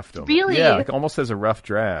draft. Almost. Really? Yeah, like almost as a rough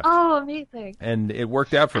draft. Oh, amazing. And it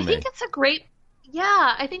worked out for me. I think it's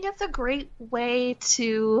a great way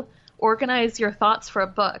to organize your thoughts for a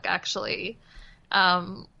book, actually.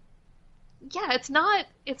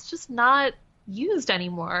 It's just not used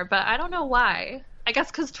anymore, but I don't know why. I guess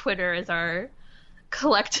because Twitter is our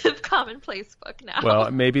collective commonplace book now.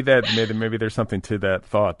 Well, maybe there's something to that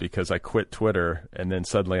thought, because I quit Twitter and then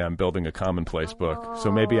suddenly I'm building a commonplace book. So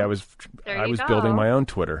maybe I was building my own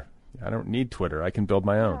Twitter. I don't need Twitter. I can build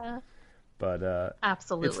my own. Yeah. But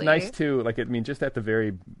absolutely, it's nice too. Like, I mean, just at the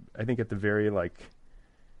very like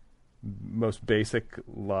most basic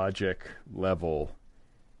logic level,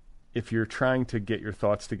 if you're trying to get your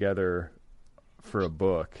thoughts together for a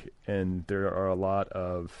book, and there are a lot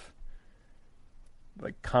of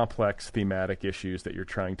like complex thematic issues that you're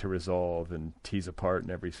trying to resolve and tease apart and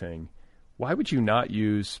everything, why would you not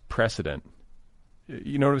use precedent?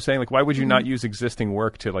 You know what I'm saying? Like, why would you not use existing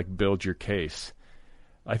work to like build your case?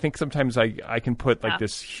 I think sometimes I can put like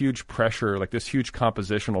this huge pressure, like this huge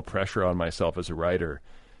compositional pressure on myself as a writer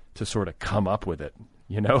to sort of come up with it,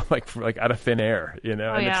 like out of thin air, and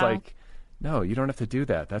it's like, no, you don't have to do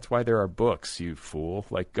that. That's why there are books, you fool.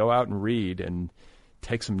 Like, go out and read and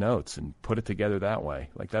take some notes and put it together that way.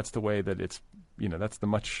 Like, that's the way that it's, that's the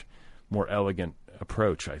much more elegant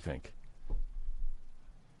approach, I think.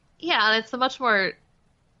 Yeah, and it's the much more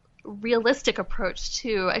realistic approach,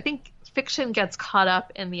 too. I think fiction gets caught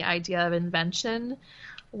up in the idea of invention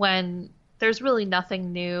when there's really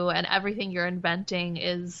nothing new, and everything you're inventing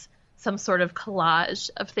is some sort of collage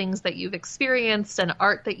of things that you've experienced and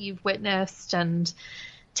art that you've witnessed. And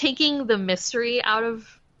taking the mystery out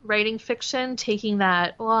of writing fiction, taking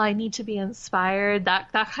that, well, I need to be inspired,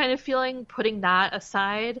 that kind of feeling, putting that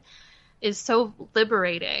aside is so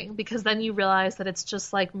liberating, because then you realize that it's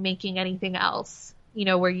just like making anything else,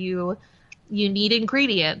 where you need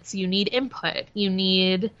ingredients, you need input, you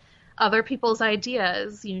need other people's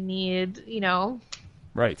ideas, you need,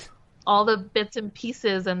 right, all the bits and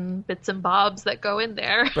pieces and bits and bobs that go in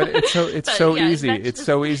there. But it's so easy. It's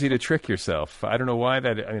so easy to trick yourself. I don't know why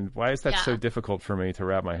that. I mean, why is that so difficult for me to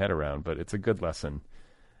wrap my head around? But it's a good lesson.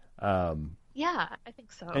 Yeah, I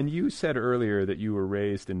think so. And you said earlier that you were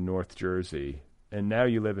raised in North Jersey, and now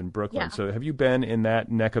you live in Brooklyn. Yeah. So have you been in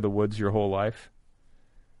that neck of the woods your whole life?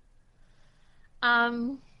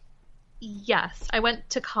 Yes, I went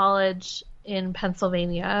to college in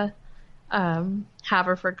Pennsylvania.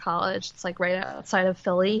 Haverford College. It's like right outside of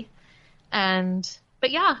Philly. But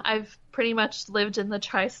yeah, I've pretty much lived in the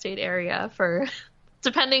tri-state area for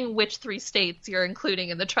depending which 3 states you're including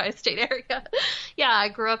in the tri-state area. Yeah, I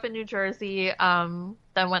grew up in New Jersey, then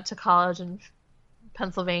went to college in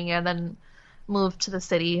Pennsylvania, and then moved to the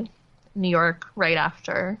city, New York, right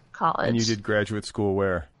after college. And you did graduate school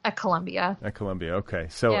where? At Columbia. At Columbia, okay.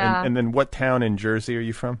 So, Yeah. and then what town in Jersey are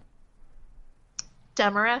you from?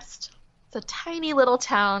 Demarest. It's a tiny little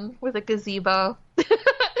town with a gazebo.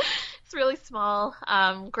 It's really small.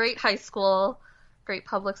 Great high school, great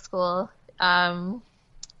public school.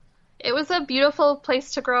 It was a beautiful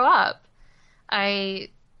place to grow up. I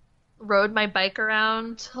rode my bike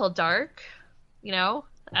around till dark, you know.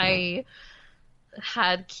 I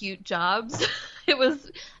had cute jobs. It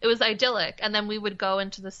was idyllic. And then we would go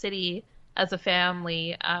into the city as a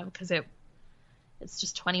family because it's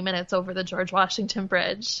just 20 minutes over the George Washington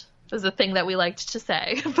Bridge. It was a thing that we liked to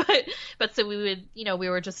say. But so we would, you know, we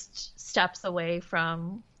were just steps away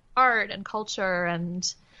from art and culture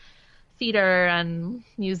and theater and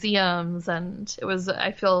museums, and it was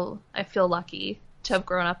I feel lucky to have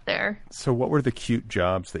grown up there. So what were the cute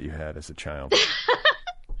jobs that you had as a child?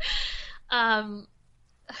 Oh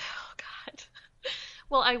God.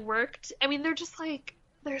 Well, I worked, I mean, they're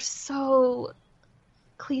so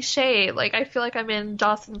cliche. Like, I feel like I'm in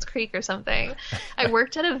Dawson's Creek or something. I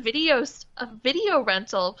worked at a video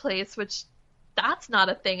rental place, which that's not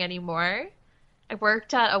a thing anymore. I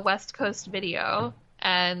worked at a West Coast Video,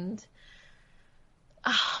 and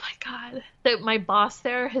oh my God, my boss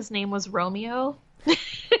there, his name was Romeo.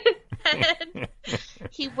 And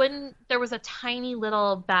there was a tiny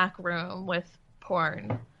little back room with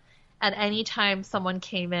porn. And anytime someone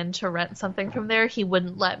came in to rent something from there, he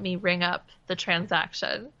wouldn't let me ring up the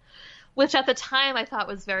transaction, which at the time I thought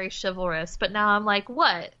was very chivalrous. But now I'm like,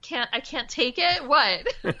 what? I can't take it? What?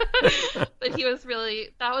 But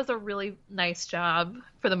that was a really nice job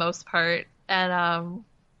for the most part. And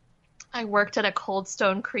I worked at a Cold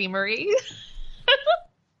Stone Creamery,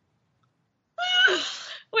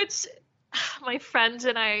 which my friend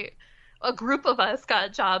and I, a group of us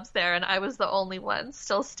got jobs there, and I was the only one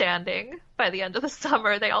still standing. By the end of the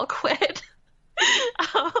summer, they all quit.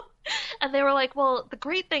 And they were like, well, the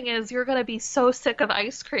great thing is you're going to be so sick of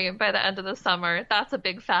ice cream by the end of the summer. That's a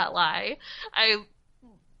big fat lie.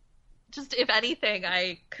 If anything,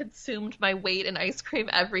 I consumed my weight in ice cream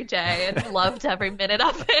every day and loved every minute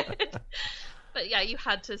of it. But yeah, you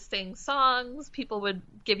had to sing songs. People would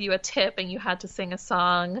give you a tip and you had to sing a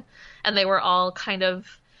song. And they were all kind of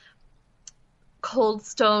Cold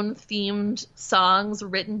Stone themed songs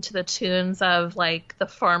written to the tunes of like The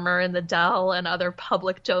Farmer in the Dell and other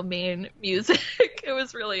public domain music. It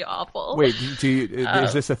was really awful. Wait,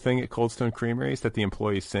 is this a thing at Cold Stone Creameries that the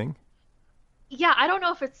employees sing? Yeah, I don't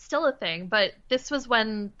know if it's still a thing, but this was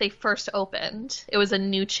when they first opened. It was a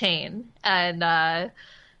new chain, and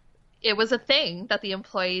it was a thing that the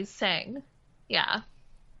employees sang. Yeah.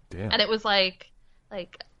 Damn. And it was like I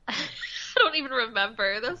don't even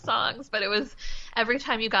remember the songs, but it was every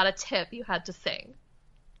time you got a tip, you had to sing.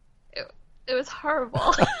 It was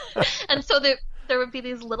horrible. And so there would be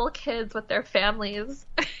these little kids with their families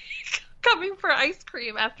coming for ice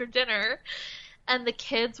cream after dinner. And the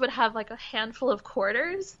kids would have like a handful of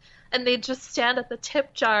quarters, and they'd just stand at the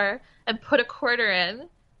tip jar and put a quarter in,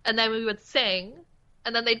 and then we would sing,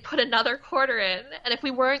 and then they'd put another quarter in. And if we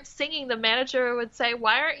weren't singing, the manager would say,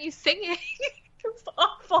 "Why aren't you singing?" It was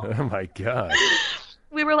awful. Oh my God.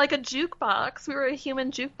 We were like a jukebox. We were a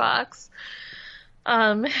human jukebox.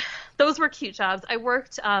 Those were cute jobs. I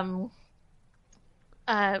worked, I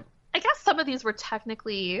guess some of these were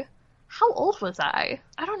technically, how old was I?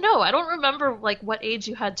 I don't know. I don't remember like what age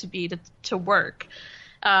you had to be to work.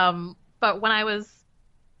 But when I was,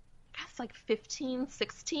 I guess like 15,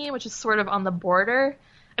 16, which is sort of on the border.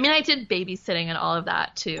 I mean, I did babysitting and all of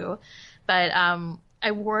that too. But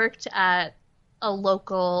I worked at a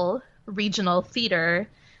local regional theater,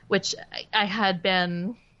 which I had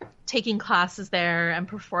been taking classes there and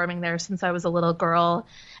performing there since I was a little girl.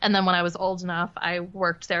 And then when I was old enough, I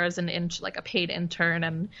worked there as like a paid intern,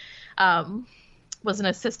 and was an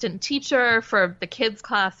assistant teacher for the kids'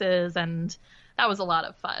 classes, and that was a lot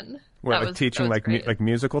of fun. What, like teaching like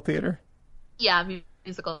musical theater? Yeah,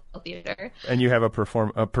 musical theater. And you have a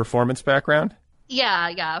performance background?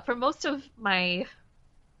 Yeah. For most of my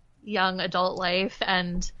young adult life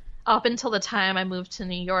and up until the time I moved to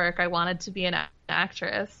New York, I wanted to be an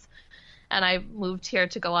actress. And I moved here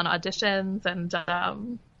to go on auditions, and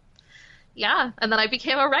and then I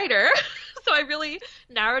became a writer. So I really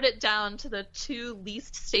narrowed it down to the 2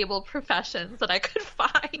 least stable professions that I could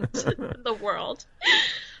find in the world.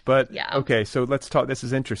 But, yeah. Okay, so let's talk. This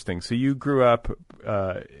is interesting. So you grew up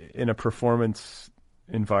in a performance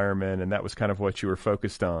environment, and that was kind of what you were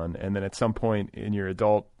focused on. And then at some point in your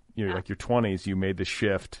like your 20s, you made the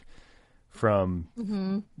shift from,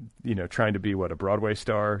 trying to be a Broadway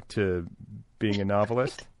star to being a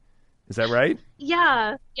novelist. Is that right?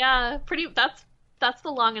 Yeah. That's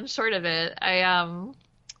the long and short of it. I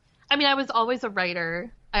was always a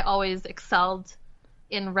writer. I always excelled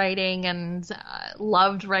in writing and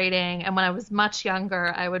loved writing. And when I was much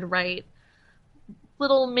younger, I would write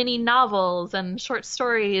little mini novels and short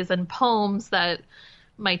stories and poems that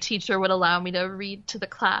my teacher would allow me to read to the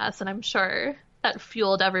class. And I'm sure that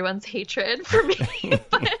fueled everyone's hatred for me.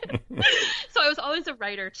 So I was always a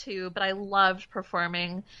writer too, but I loved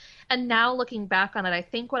performing. And now looking back on it, I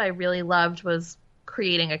think what I really loved was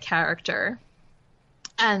creating a character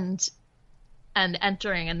and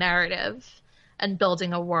entering a narrative and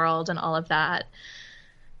building a world and all of that.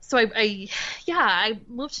 So I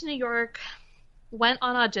moved to New York, went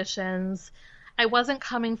on auditions. I wasn't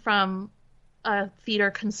coming from a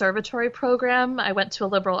theater conservatory program. I went to a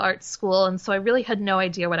liberal arts school, and so I really had no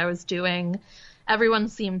idea what I was doing. Everyone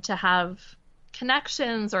seemed to have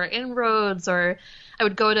connections or inroads, or I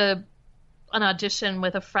would go to an audition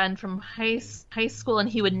with a friend from high school, and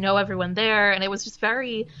he would know everyone there, and it was just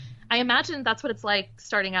I imagine that's what it's like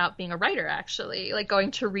starting out being a writer, actually, like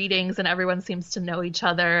going to readings and everyone seems to know each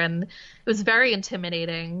other, and it was very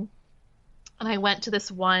intimidating. And I went to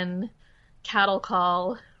this one cattle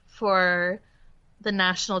call for the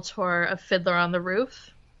national tour of Fiddler on the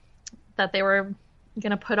Roof that they were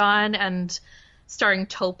going to put on, and starring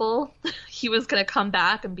Topol. He was going to come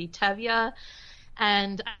back and be Tevye.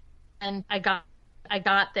 And I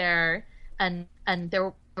got there, and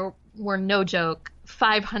there were, no joke,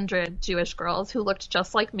 500 Jewish girls who looked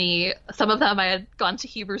just like me. Some of them I had gone to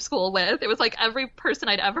Hebrew school with. It was like every person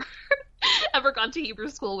I'd ever gone to Hebrew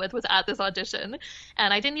school with was at this audition.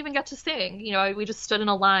 And I didn't even get to sing. We just stood in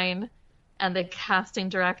a line, and the casting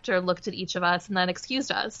director looked at each of us and then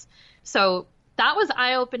excused us. So that was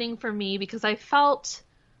eye-opening for me, because I felt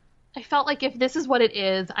like, if this is what it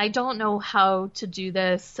is, I don't know how to do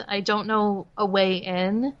this. I don't know a way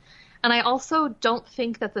in. And I also don't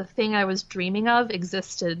think that the thing I was dreaming of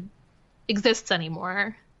exists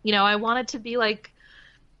anymore. I wanted to be like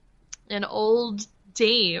an old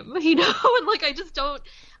dame, and like I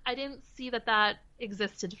didn't see that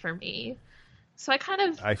existed for me. So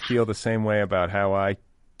I feel the same way about how I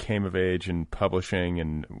came of age in publishing,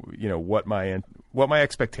 and what my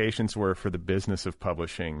expectations were for the business of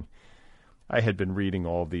publishing. I had been reading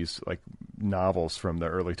all these like novels from the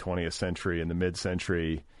early 20th century and the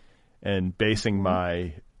mid-century, and basing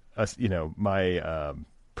my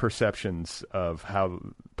perceptions of how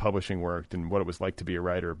publishing worked and what it was like to be a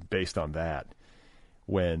writer based on that,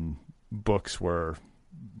 when books were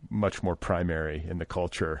much more primary in the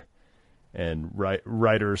culture, and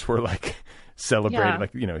writers were like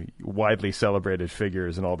celebrated, widely celebrated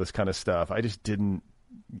figures and all this kind of stuff. I just didn't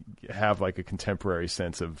have like a contemporary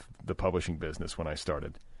sense of the publishing business when I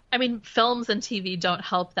started. I mean, films and TV don't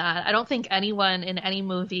help that. I don't think anyone in any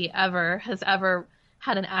movie has ever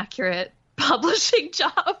had an accurate publishing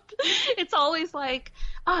job. It's always like,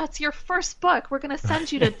 it's your first book. We're going to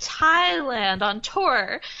send you to Thailand on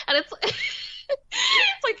tour. And it's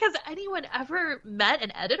it's like, has anyone ever met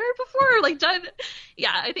an editor before? Or like done?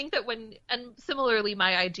 Yeah, I think that and similarly,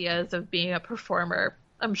 my ideas of being a performer,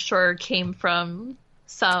 I'm sure, came from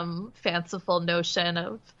some fanciful notion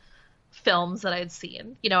of films that I'd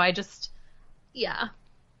seen. I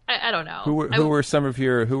don't know. Who were some of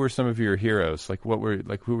your heroes? Like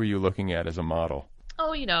who were you looking at as a model?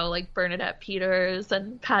 Oh, like Bernadette Peters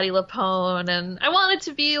and Patti LuPone, and I wanted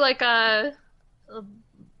to be like a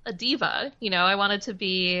diva. I wanted to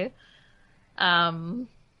be Audra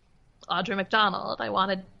McDonald. I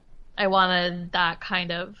wanted that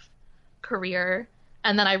kind of career.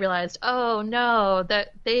 And then I realized, oh no,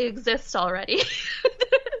 that they exist already.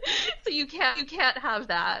 So you can't have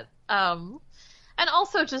that. And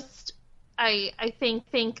also just, I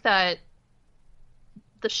think that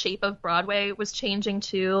the shape of Broadway was changing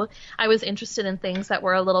too. I was interested in things that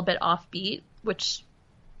were a little bit offbeat, which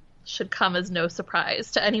should come as no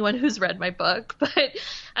surprise to anyone who's read my book. But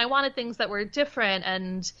I wanted things that were different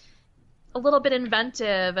and a little bit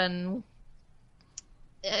inventive. And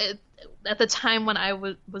at the time when I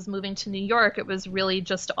was moving to New York, it was really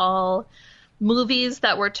just all movies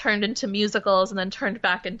that were turned into musicals and then turned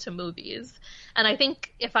back into movies. And I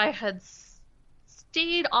think if I had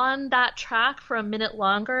stayed on that track for a minute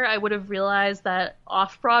longer, I would have realized that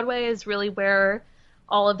off-Broadway is really where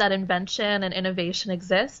all of that invention and innovation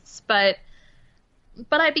exists. But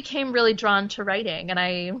I became really drawn to writing, and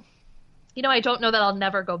I don't know that I'll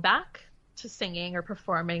never go back to singing or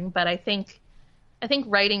performing, but I think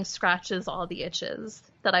writing scratches all the itches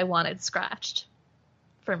that I wanted scratched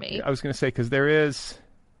for me. I was going to say, because there is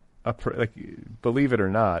like, believe it or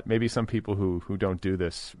not, maybe some people who don't do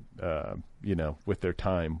this, with their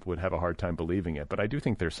time would have a hard time believing it. But I do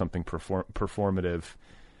think there's something performative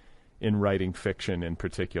in writing fiction in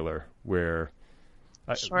particular, where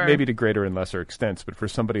Sure. maybe to greater and lesser extents, but for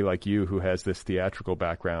somebody like you who has this theatrical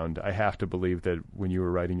background, I have to believe that when you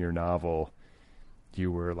were writing your novel,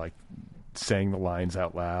 you were like saying the lines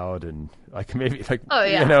out loud and like maybe like, oh,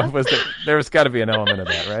 yeah. There's got to be an element of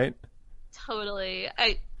that, right? Totally.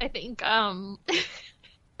 I think I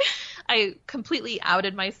completely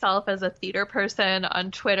outed myself as a theater person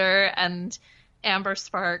on Twitter, and Amber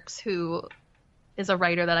Sparks, who is a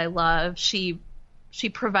writer that I love, she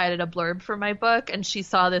provided a blurb for my book, and she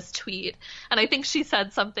saw this tweet, and I think she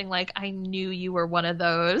said something like, "I knew you were one of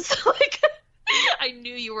those." Like, I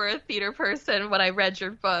knew you were a theater person when I read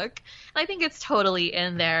your book. And I think it's totally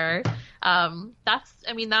in there.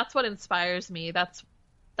 That's what inspires me. That's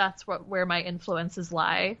where my influences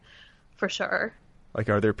lie, for sure. Like,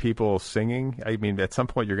 are there people singing? I mean, at some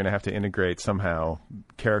point you're going to have to integrate somehow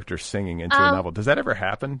characters singing into a novel. Does that ever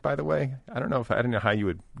happen, by the way? I don't know how you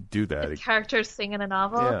would do that. Characters sing in a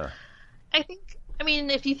novel? Yeah.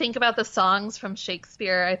 If you think about the songs from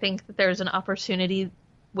Shakespeare, I think that there's an opportunity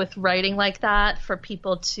with writing like that for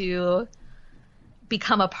people to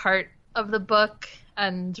become a part of the book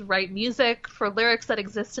and write music for lyrics that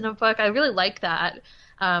exist in a book. I really like that.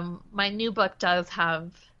 My new book does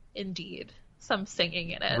have, indeed, some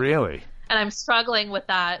singing in it. Really? And I'm struggling with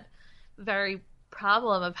that very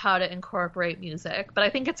problem of how to incorporate music, but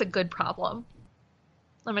I think it's a good problem.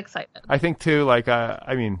 I'm excited. I think too, like, I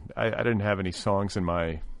didn't have any songs in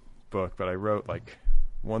my book, but I wrote like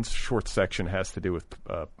one short section has to do with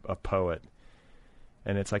a poet.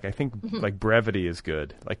 And it's like, I think like brevity is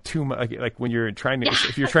good. Like too much, like when you're trying to,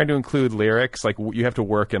 if you're trying to include lyrics, like you have to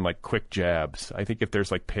work in like quick jabs. I think if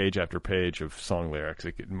there's like page after page of song lyrics,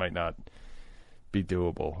 it might not be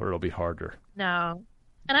doable, or it'll be harder. No.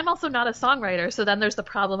 And I'm also not a songwriter, so then there's the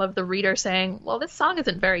problem of the reader saying, well, this song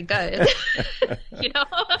isn't very good.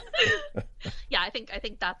 Yeah, I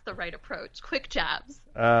think that's the right approach. Quick jabs.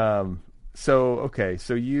 So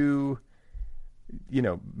you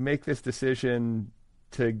make this decision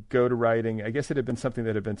to go to writing. I guess it had been something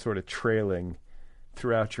that had been sort of trailing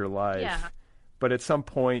throughout your life. Yeah. But at some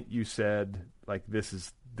point you said, like, this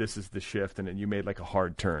is the shift, and you made like a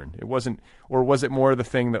hard turn. It wasn't, or was it more the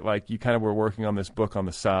thing that like you kind of were working on this book on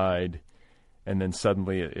the side, and then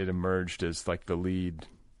suddenly it emerged as like the lead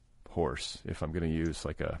horse, if I'm going to use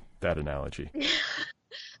like that analogy?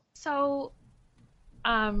 So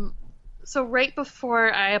right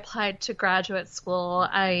before I applied to graduate school,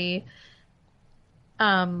 I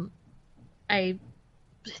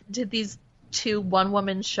did these 2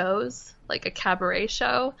 one-woman shows, like a cabaret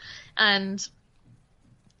show, and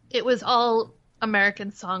it was all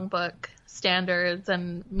American songbook standards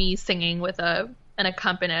and me singing with an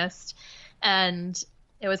accompanist, and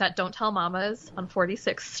it was at Don't Tell Mamas on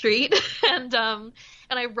 46th Street, and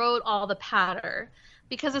I wrote all the patter,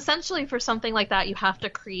 because essentially for something like that you have to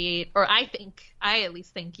create, or I at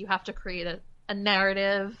least think you have to create a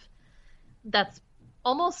narrative that's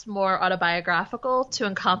almost more autobiographical to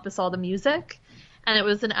encompass all the music. And it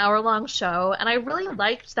was an hour-long show, and I really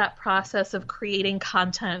liked that process of creating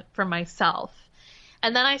content for myself.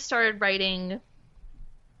 And then I started writing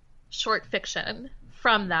short fiction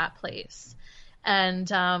from that place.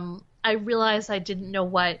 And I realized I didn't know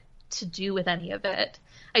what to do with any of it.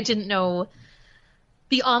 I didn't know.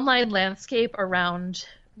 The online landscape around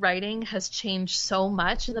writing has changed so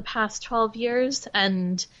much in the past 12 years,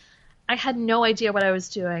 and I had no idea what I was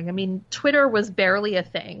doing. I mean, Twitter was barely a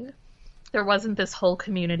thing. There wasn't this whole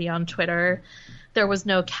community on Twitter. There was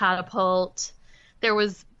no Catapult. There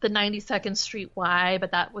was the 92nd Street Y,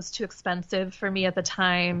 but that was too expensive for me at the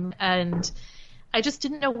time. And I just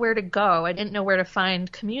didn't know where to go. I didn't know where to find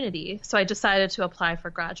community. So I decided to apply for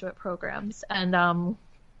graduate programs. And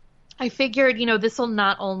I figured, this will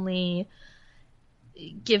not only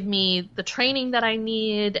give me the training that I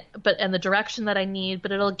need, and the direction that I need,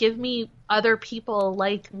 but it'll give me other people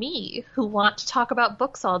like me who want to talk about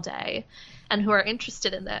books all day and who are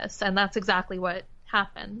interested in this. And that's exactly what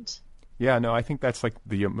happened. Yeah, no, I think that's like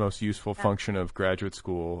the most useful function of graduate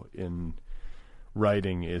school in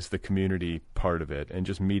writing is the community part of it, and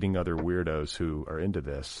just meeting other weirdos who are into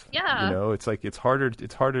this. Yeah. It's like, it's harder.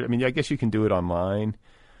 I mean, I guess you can do it online,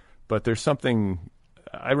 but there's something,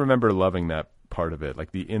 I remember loving that part of it,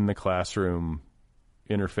 like the in the classroom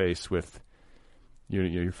interface with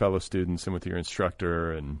your fellow students and with your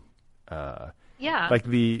instructor, and Yeah. Like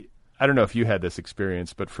I don't know if you had this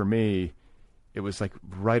experience, but for me, it was like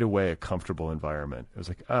right away a comfortable environment. It was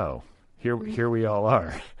like, oh, here we all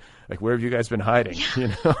are. Like, where have you guys been hiding? Yeah. You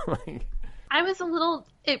know? Like, I was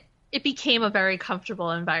it became a very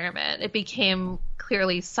comfortable environment. It became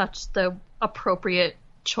clearly such the appropriate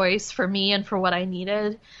choice for me and for what I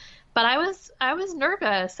needed. But I was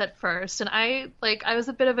nervous at first, and I was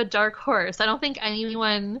a bit of a dark horse. I don't think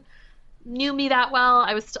anyone knew me that well.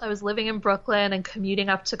 I was living in Brooklyn and commuting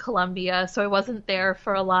up to Columbia, so I wasn't there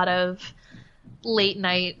for a lot of late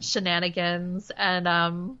night shenanigans. And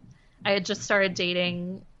I had just started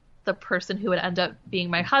dating the person who would end up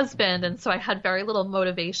being my husband, and so I had very little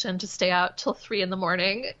motivation to stay out till 3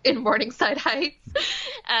 a.m. in Morningside Heights.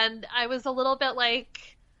 And I was a little bit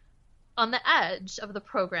like on the edge of the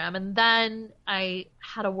program. And then I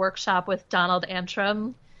had a workshop with Donald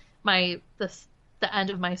Antrim the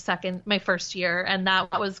end of my first year, and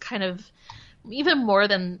that was kind of even more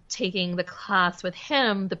than taking the class with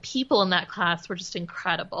him. The people in that class were just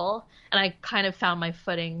incredible, and I kind of found my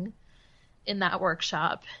footing in that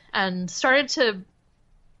workshop and started to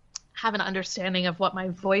have an understanding of what my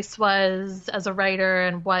voice was as a writer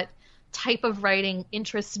and what type of writing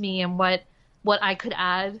interests me and what I could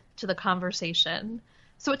add to the conversation.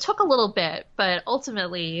 So it took a little bit, but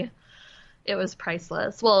ultimately it was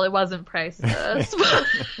priceless. Well, it wasn't priceless. Still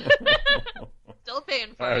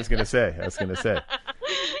paying for it. I was going to say.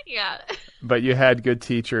 Yeah. But you had good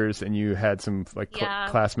teachers, and you had some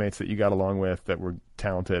classmates that you got along with that were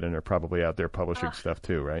talented and are probably out there publishing stuff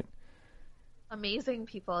too, right? Amazing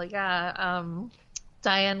people, yeah.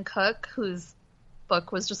 Diane Cook, whose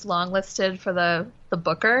book was just longlisted for the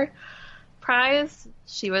Booker Prize.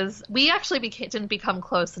 We actually didn't become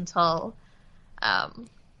close until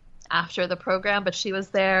after the program, but she was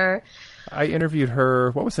there. I interviewed her.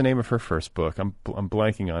 What was the name of her first book? I'm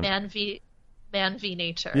blanking on. Man v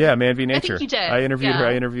Nature. Yeah, Man v Nature. I think you did. I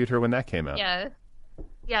interviewed her when that came out.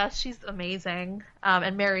 Yeah, she's amazing.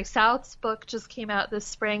 And Mary South's book just came out this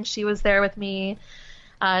spring. She was there with me.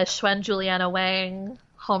 Shwen Juliana Wang,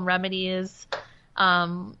 Home Remedies.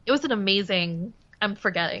 It was an amazing, I'm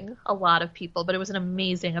forgetting a lot of people, but it was an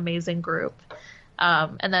amazing, amazing group.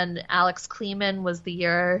 And then Alex Kleeman was the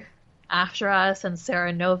year after us, and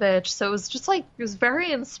Sarah Novich. So it was just it was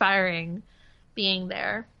very inspiring being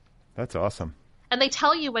there. That's awesome. And they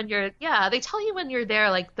tell you when you're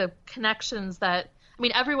there, like the connections that, I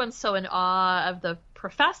mean, everyone's so in awe of the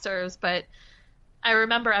professors, but I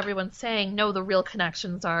remember everyone saying, no, the real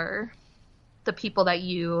connections are the people that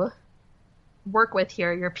you work with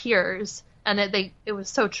here, your peers. And it was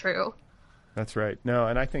so true. That's right. No,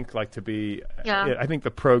 and I think I think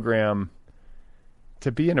the program,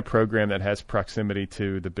 to be in a program that has proximity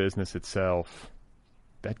to the business itself,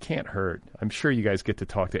 that can't hurt. I'm sure you guys get to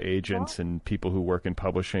talk to agents and people who work in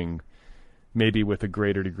publishing maybe with a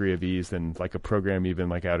greater degree of ease than like a program even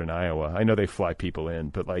like out in Iowa. I know they fly people in,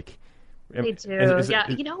 but like... They do.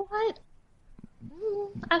 You know what?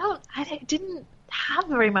 I didn't have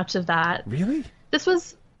very much of that. Really? It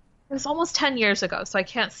was almost 10 years ago, so I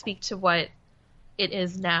can't speak to what it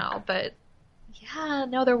is now. But yeah,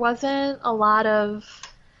 no, there wasn't a lot of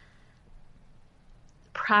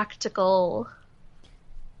practical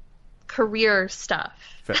career stuff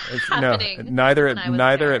happening. No,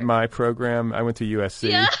 neither at my program. I went to USC.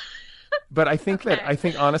 Yeah. But I think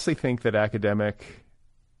honestly think that academic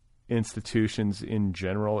institutions in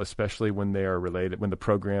general, especially when they are related, when the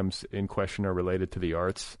programs in question are related to the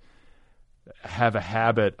arts, have a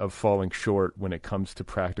habit of falling short when it comes to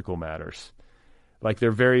practical matters. Like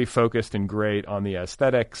they're very focused and great on the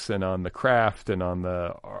aesthetics and on the craft and on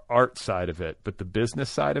the art side of it, but the business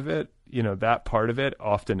side of it, that part of it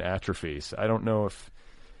often atrophies. I don't know if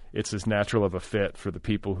it's as natural of a fit for the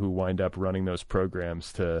people who wind up running those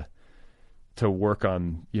programs to work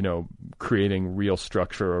on, creating real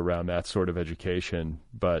structure around that sort of education.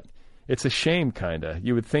 But it's a shame, kind of.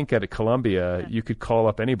 You would think at Columbia, you could call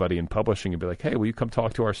up anybody in publishing and be like, hey, will you come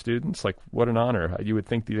talk to our students? Like, what an honor. You would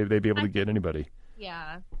think they'd be able to get anybody.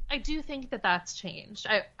 Yeah, I do think that that's changed.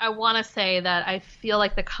 I want to say that I feel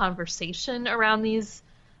like the conversation around these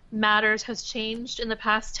matters has changed in the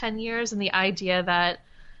past 10 years, and the idea that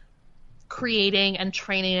creating and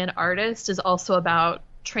training an artist is also about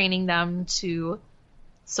training them to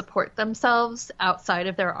support themselves outside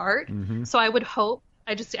of their art. Mm-hmm. So I would hope,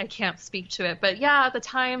 I can't speak to it, but yeah, at the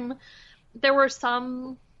time there were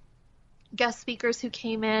some guest speakers who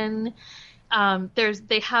came in.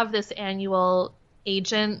 They have this annual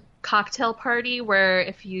agent cocktail party where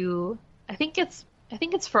I think it's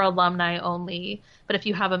for alumni only, but if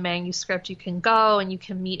you have a manuscript, you can go and you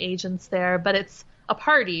can meet agents there. But it's a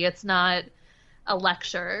party. It's not a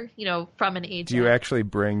lecture, from an agent. Do you actually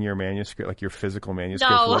bring your manuscript, like your physical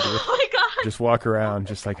manuscript? No. With you? Oh my God. Just walk around,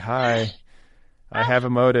 just like, hi, I have a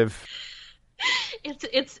motive.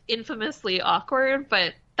 It's infamously awkward,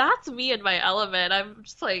 but that's me in my element. I'm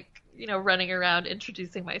just like, running around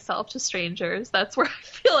introducing myself to strangers. That's where I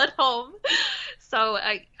feel at home. So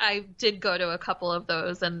I did go to a couple of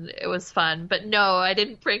those and it was fun. But no, I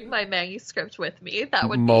didn't bring my manuscript with me. That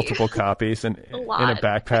would multiple be copies in a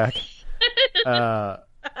backpack. I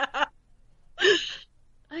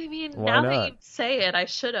mean, why now not? that you say it, I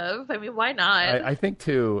should have. I mean, why not? I think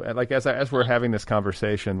too, like as we're having this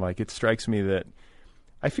conversation, like it strikes me that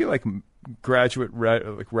I feel like graduate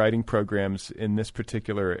writing programs in this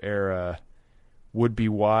particular era would be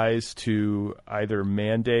wise to either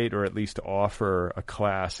mandate or at least offer a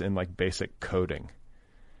class in like basic coding,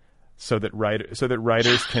 so that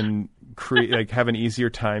writers can have an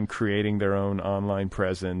easier time creating their own online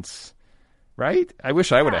presence. Right? I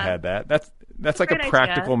wish I would have had that. That's like a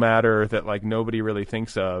practical matter that like nobody really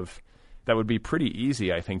thinks of. That would be pretty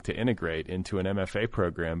easy, I think, to integrate into an MFA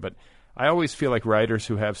program. But I always feel like writers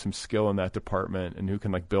who have some skill in that department and who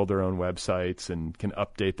can like build their own websites and can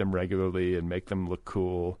update them regularly and make them look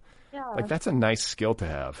cool. Yeah. Like that's a nice skill to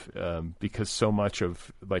have, because so much of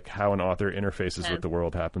like how an author interfaces with the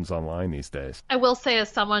world happens online these days. I will say, as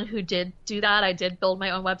someone who did do that, I did build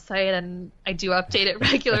my own website and I do update it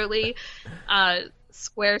regularly.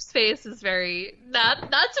 Squarespace is very not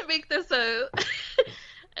to make this a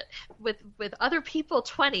with other people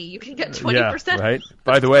 20, you can get 20%. Yeah, right.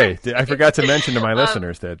 By the way, I forgot to mention to my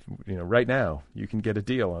listeners that right now you can get a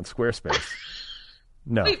deal on Squarespace.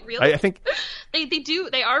 No, wait, really? I think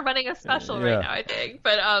they are running a special right now, I think,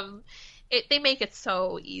 but they make it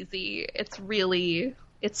so easy.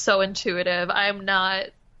 It's so intuitive. I'm not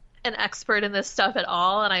an expert in this stuff at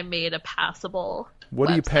all, and I made a passable What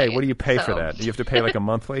do you pay? website, What do you pay for that? Do you have to pay like a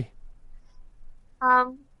monthly?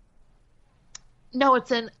 No,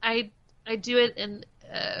 I do it in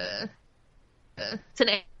it's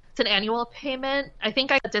an annual payment. I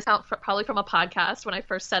think I got a discount probably from a podcast when I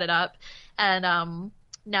first set it up, and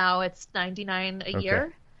now it's $99 a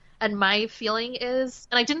year. And my feeling is,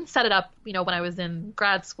 and I didn't set it up, when I was in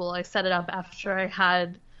grad school. I set it up after I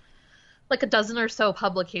had like a dozen or so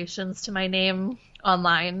publications to my name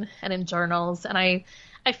online and in journals, and I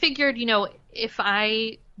figured, if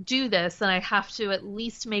I do this, then I have to at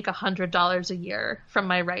least make $100 a year from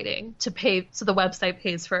my writing to pay, so the website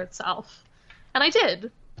pays for itself. And I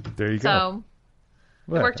did. There you go.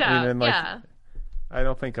 So it worked out. Yeah. I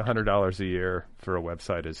don't think $100 a year for a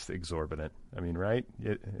website is exorbitant. I mean, right?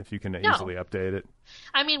 If you can easily update it.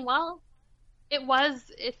 I mean, well,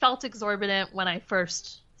 it felt exorbitant when I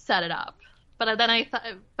first set it up. But then I thought,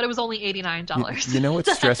 but it was only $89. You know what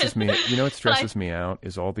stresses me? You know what stresses me out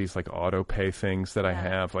is all these like auto pay things that I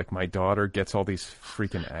have. Like my daughter gets all these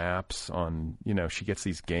freaking apps on. She gets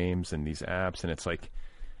these games and these apps, and it's like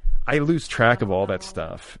I lose track of all that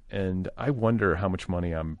stuff, and I wonder how much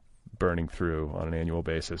money I'm burning through on an annual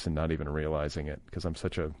basis and not even realizing it because I'm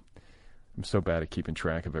so bad at keeping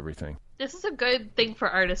track of everything. This is a good thing for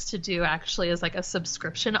artists to do, actually, is like a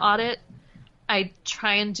subscription audit. I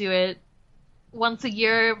try and do it once a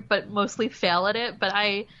year, but mostly fail at it. But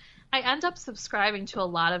I end up subscribing to a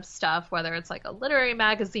lot of stuff, whether it's like a literary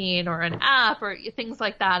magazine or an app or things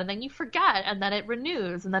like that. And then you forget, and then it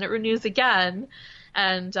renews, and then it renews again.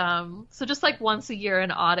 And so just like once a year,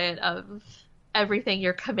 an audit of everything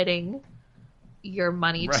you're committing your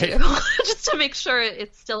money to, just to make sure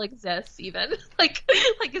it still exists even. Like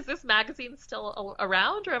is this magazine still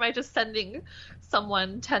around, or am I just sending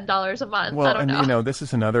someone $10 a month? Well, I don't know. This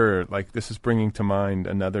is bringing to mind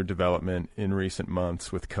another development in recent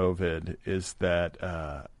months with COVID is that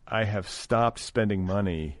I have stopped spending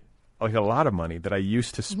money, like a lot of money that I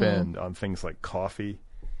used to spend on things like coffee.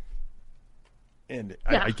 And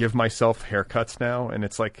I give myself haircuts now, and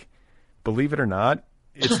it's like, believe it or not,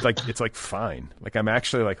 it's like fine. Like I'm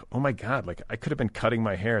actually like, oh my God, like I could have been cutting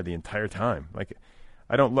my hair the entire time. Like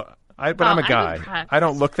I don't look, but I'm a guy. I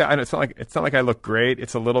don't look that. It's not like I look great.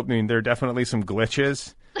 It's a little. I mean, there are definitely some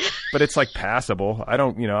glitches, but it's like passable. I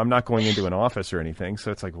don't, I'm not going into an office or anything.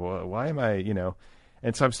 So it's like, well, why am I,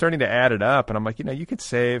 And so I'm starting to add it up, and I'm like, you could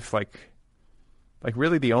save like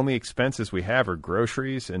really the only expenses we have are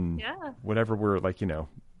groceries and whatever we're like,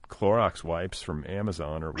 Clorox wipes from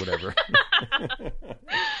Amazon or whatever.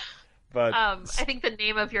 But I think the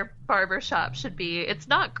name of your barbershop should be, it's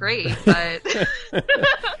not great, but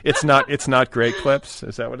it's not great clips.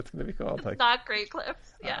 Is that what it's going to be called? Like, not great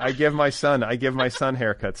clips. Yeah. I give my son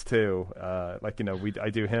haircuts too. I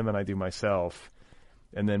do him and I do myself.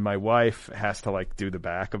 and then my wife has to like do the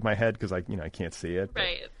back of my head because I can't see it. But,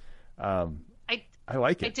 Right. I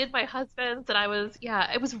like it. I did my husband's, and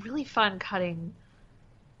it was really fun cutting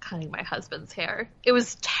my husband's hair. It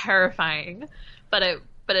was terrifying, but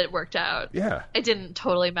it worked out. Yeah. I didn't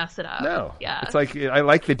totally mess it up. No. Yeah. It's like I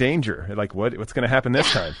like the danger. Like what's going to happen this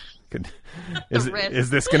time? Is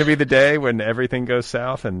this going to be the day when everything goes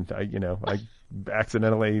south and I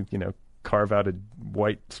accidentally carve out a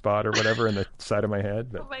white spot or whatever in the side of my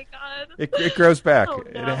head? But oh my God. it grows back. Oh,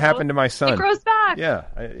 no. It happened to my son. It grows back. Yeah.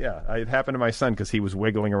 It happened to my son because he was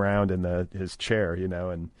wiggling around in his chair,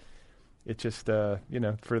 and it just there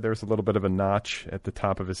was a little bit of a notch at the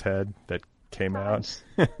top of his head that came out.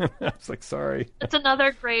 I was like, sorry. It's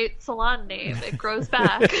another great salon name. It grows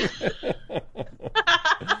back. These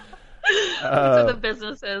are the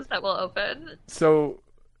businesses that will open. So,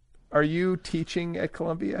 are you teaching at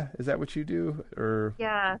Columbia? Is that what you do? Or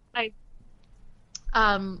yeah, I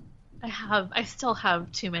still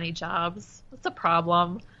have too many jobs. That's a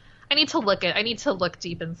problem. I need to look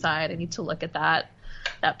deep inside. I need to look at that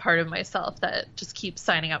part of myself that just keeps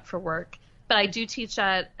signing up for work. But I do teach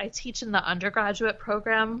in the undergraduate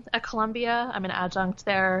program at Columbia. I'm an adjunct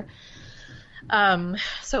there.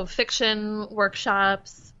 So fiction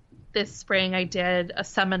workshops. This spring I did a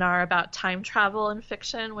seminar about time travel in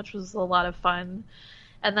fiction, which was a lot of fun.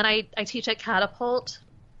 And then I teach at Catapult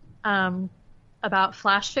about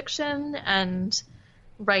flash fiction and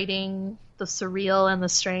writing the surreal and the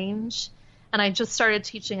strange. And I just started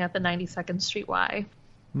teaching at the 92nd Street Y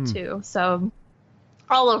too. So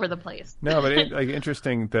all over the place. No, but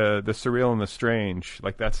interesting, the surreal and the strange,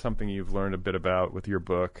 like that's something you've learned a bit about with your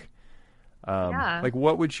book. Yeah. Like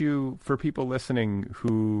what would you, for people listening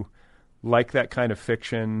who like that kind of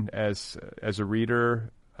fiction as a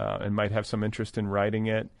reader and might have some interest in writing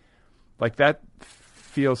it, like that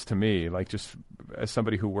feels to me like, just as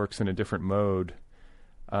somebody who works in a different mode,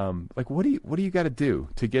 like what do you got to do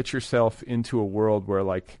to get yourself into a world where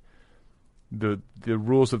like the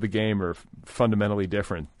rules of the game are fundamentally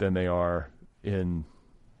different than they are in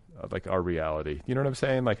like our reality? You know what I'm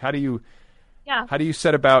saying? Like how do you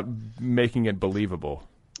set about making it believable?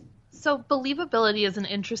 So believability is an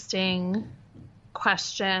interesting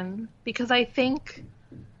question because I think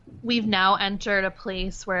we've now entered a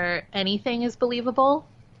place where anything is believable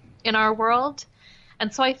in our world.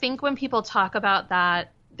 And so I think when people talk about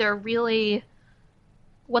that,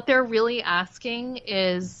 what they're really asking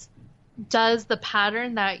is, does the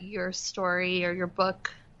pattern that your story or your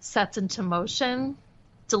book sets into motion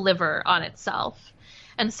deliver on itself?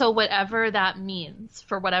 And so whatever that means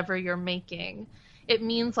for whatever you're making, it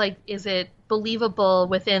means like, is it believable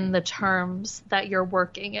within the terms that you're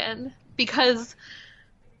working in? Because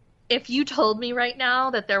if you told me right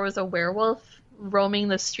now that there was a werewolf roaming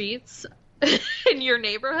the streets in your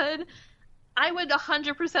neighborhood, I would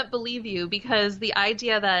 100% believe you, because the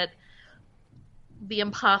idea that the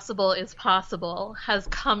impossible is possible has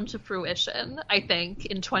come to fruition, I think,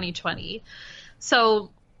 in 2020.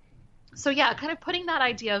 So yeah, kind of putting that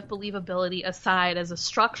idea of believability aside as a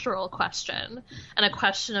structural question and a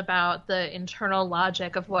question about the internal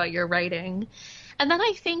logic of what you're writing. And then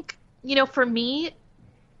I think, for me,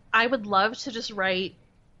 I would love to just write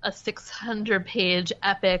a 600-page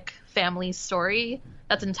epic family story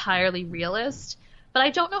that's entirely realist, but I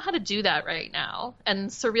don't know how to do that right now. And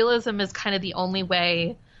surrealism is kind of the only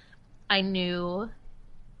way I knew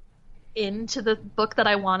into the book that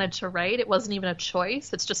I wanted to write. It wasn't even a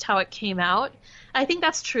choice. It's just how it came out. I think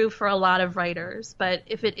that's true for a lot of writers, but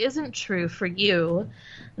if it isn't true for you,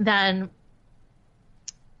 then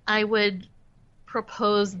I would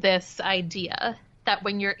propose this idea that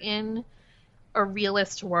when you're in a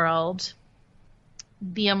realist world,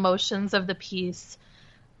 the emotions of the piece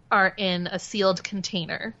are in a sealed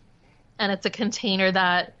container. And it's a container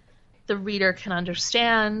that the reader can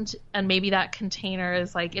understand, and maybe that container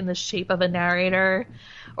is like in the shape of a narrator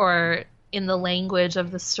or in the language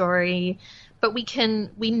of the story. But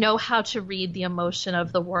we know how to read the emotion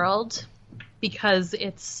of the world because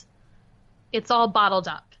it's all bottled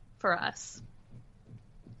up for us.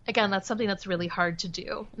 Again, that's something that's really hard to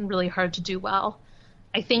do and really hard to do well.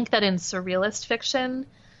 I think that in surrealist fiction,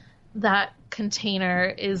 that container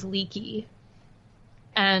is leaky,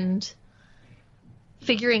 and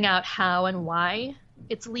figuring out how and why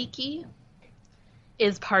it's leaky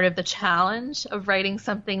is part of the challenge of writing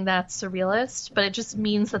something that's surrealist, but it just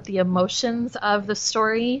means that the emotions of the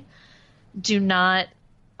story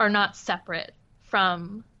are not separate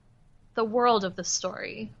from the world of the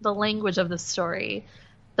story, the language of the story,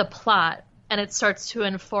 the plot, and it starts to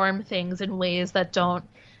inform things in ways that don't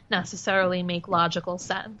necessarily make logical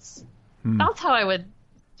sense. That's how I would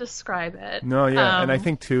describe it. No, yeah, and I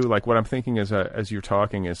think too, like what I'm thinking is, as you're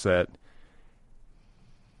talking, is that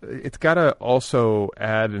it's got to also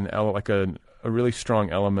add a really strong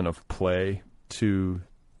element of play to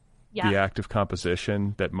the act of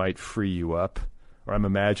composition that might free you up, or I'm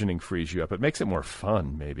imagining frees you up. It makes it more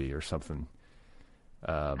fun, maybe, or something.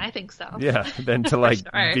 I think so. Yeah, than to like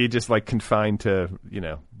sure. be just like confined to, you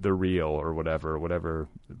know, the real or whatever.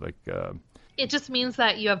 Like it just means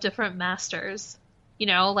that you have different masters. You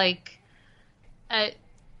know, like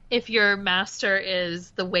if your master is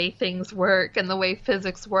the way things work and the way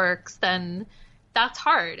physics works, then that's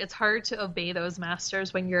hard. It's hard to obey those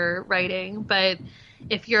masters when you're writing. But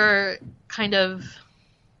if you're kind of,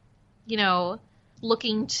 you know,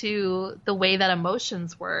 looking to the way that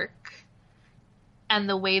emotions work and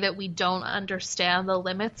the way that we don't understand the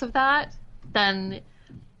limits of that, then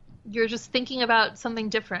you're just thinking about something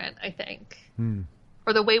different, I think.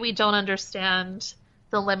 Or the way we don't understand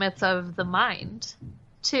the limits of the mind,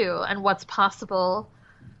 too, and what's possible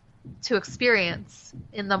to experience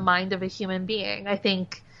in the mind of a human being. I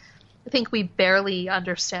think we barely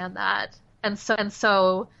understand that. And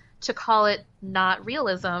so to call it not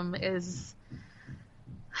realism is,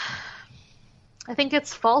 I think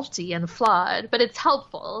it's faulty and flawed, but it's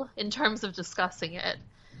helpful in terms of discussing it.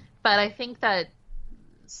 But I think that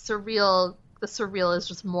the surreal is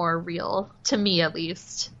just more real, to me at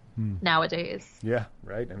least, nowadays. Yeah,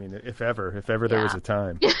 right. I mean, if ever there was a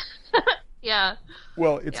time. Yeah.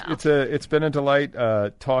 Well, it's been a delight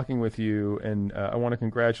talking with you, and I want to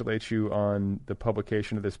congratulate you on the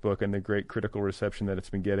publication of this book and the great critical reception that it's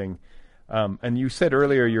been getting. And you said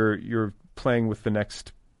earlier you're playing with the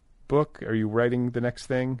next book. Are you writing the next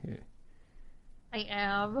thing? I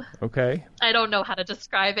am. Okay. I don't know how to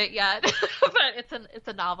describe it yet, but it's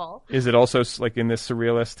a novel. Is it also like in this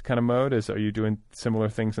surrealist kind of mode? Are you doing similar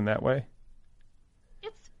things in that way?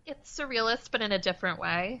 It's surrealist, but in a different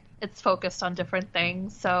way. It's focused on different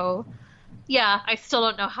things. So, yeah, I still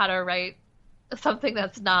don't know how to write something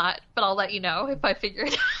that's not, but I'll let you know if I figure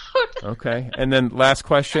it out. Okay. And then last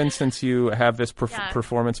question, since you have this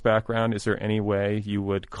performance background, is there any way you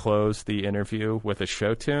would close the interview with a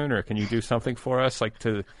show tune, or can you do something for us, like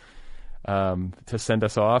to send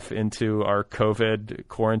us off into our COVID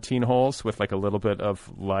quarantine holes with like a little bit of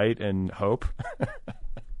light and hope?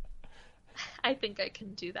 I think I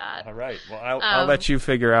can do that. All right. Well, I'll let you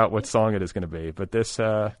figure out what song it is going to be, but this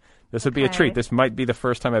would be a treat. This might be the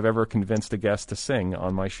first time I've ever convinced a guest to sing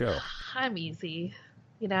on my show. I'm easy,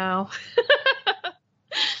 you know.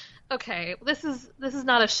 Okay, this is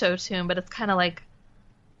not a show tune, but it's kind of like,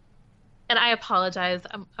 and I apologize.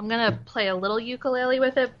 I'm gonna play a little ukulele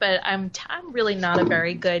with it, but I'm really not a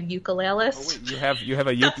very good ukulelist. Oh,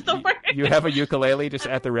 wait, you have a ukulele just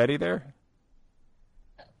at the ready there?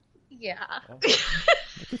 Yeah.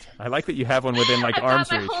 I like that you have one within like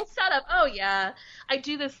arm's reach. My whole setup. Oh yeah, I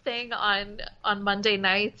do this thing on Monday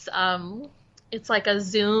nights. It's like a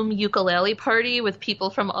Zoom ukulele party with people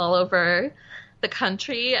from all over the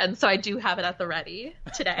country, and so I do have it at the ready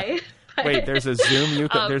today. But, wait, there's a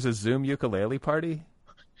Zoom ukulele party?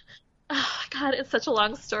 Oh God, it's such a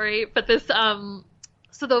long story. But this so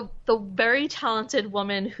the very talented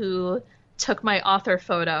woman who took my author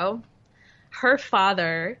photo, her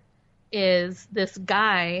father is this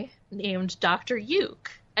guy named Dr.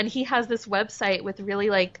 Uke, and he has this website with really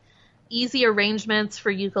like easy arrangements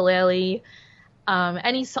for ukulele,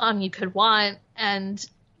 any song you could want. And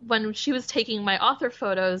when she was taking my author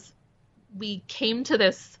photos, we came to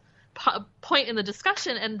this point in the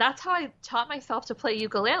discussion, and that's how I taught myself to play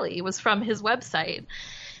ukulele. It was from his website.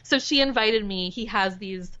 So she invited me. He has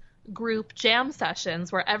these group jam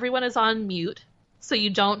sessions where everyone is on mute, so you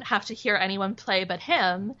don't have to hear anyone play but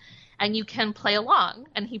him, and you can play along,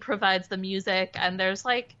 and he provides the music, and there's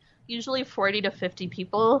like usually 40 to 50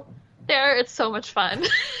 people there. It's so much fun.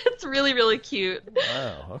 It's really, really cute.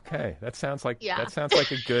 Wow. Okay. That sounds like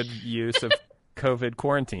a good use of COVID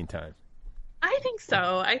quarantine time. I think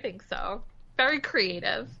so. Very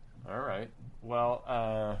creative. All right.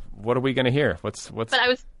 Well, what are we going to hear? What's But I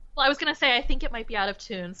was going to say, I think it might be out of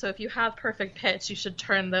tune. So if you have perfect pitch, you should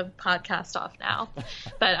turn the podcast off now.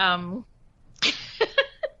 But let's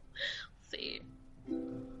see.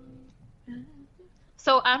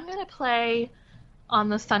 So I'm going to play On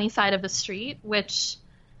the Sunny Side of the Street, which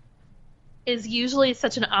is usually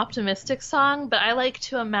such an optimistic song, but I like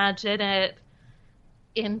to imagine it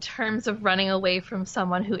in terms of running away from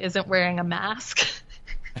someone who isn't wearing a mask.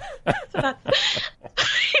 So that's my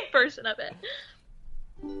version of it.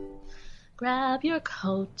 Grab your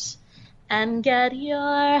coat and get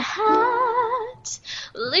your hat. yet.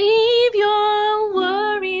 Leave your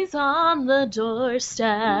worries on the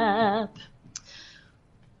doorstep.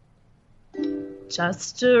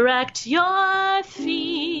 Just direct your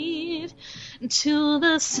feet to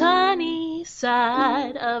the sunny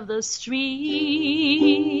side of the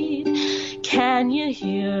street. Can you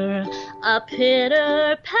hear a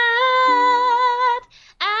pitter-pat?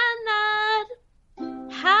 And that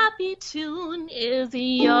happy tune is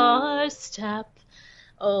your step.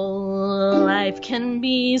 Oh, life can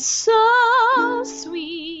be so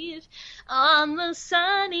sweet on the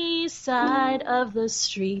sunny side of the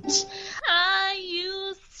street. I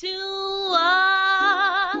used to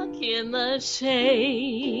walk in the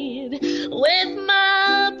shade with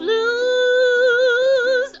my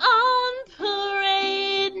blues on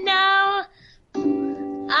parade. Now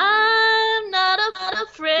I'm not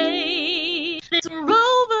afraid. This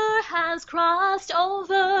rover has crossed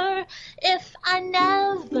over. If I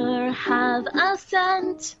never have a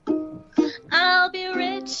cent, I'll be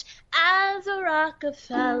rich as a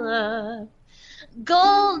Rockefeller.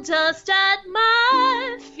 Gold dust at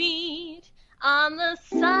my feet on the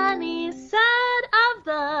sunny side of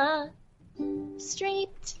the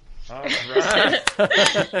street. All right.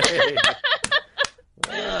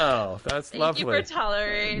 Wow, that's lovely. Thank you for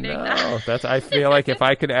tolerating that. I feel like if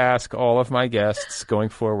I could ask all of my guests going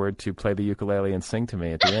forward to play the ukulele and sing to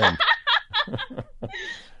me at the end.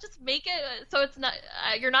 Just make it so it's not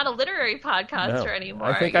you're not a literary podcaster anymore.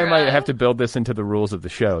 I think I might have to build this into the rules of the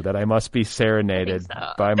show, that I must be serenaded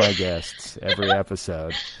by my guests every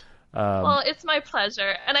episode. Well, it's my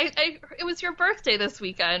pleasure. And it was your birthday this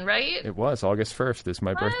weekend, right? It was. August 1st is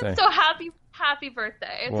my birthday. So happy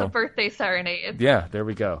birthday. It's a birthday serenade. Yeah, there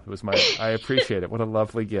we go. It was I appreciate it. What a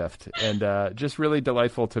lovely gift. And just really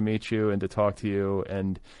delightful to meet you and to talk to you.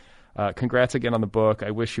 And congrats again on the book.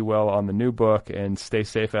 I wish you well on the new book, and stay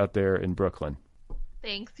safe out there in Brooklyn.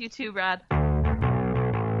 Thanks. You too, Brad.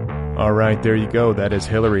 All right, there you go. That is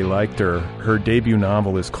Hilary Leichter. Her debut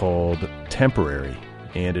novel is called Temporary,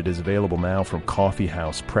 and it is available now from Coffee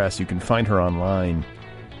House Press. You can find her online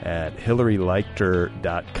at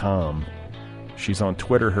hilaryleichter.com. She's on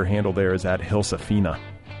Twitter. Her handle there is @Hilsafina.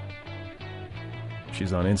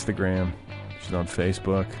 She's on Instagram. She's on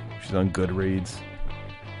Facebook. She's on Goodreads.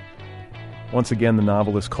 Once again, the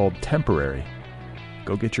novel is called Temporary.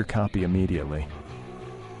 Go get your copy immediately.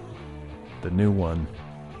 The new one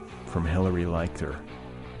from Hilary Leichter.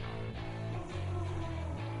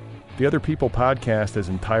 The Other People podcast is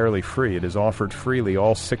entirely free. It is offered freely.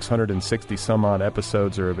 All 660 some odd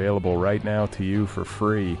episodes are available right now to you for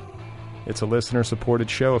free. It's a listener-supported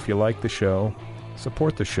show. If you like the show,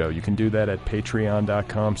 support the show. You can do that at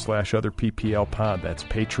patreon.com/otherpplpod. That's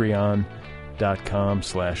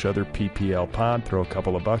patreon.com/otherpplpod. Throw a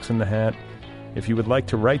couple of bucks in the hat. If you would like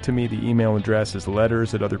to write to me, the email address is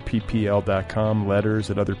letters@otherppl.com,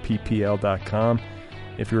 letters@otherppl.com.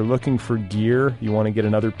 If you're looking for gear, you want to get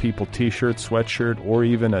an Other People t-shirt, sweatshirt, or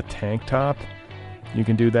even a tank top, you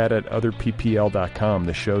can do that at otherppl.com,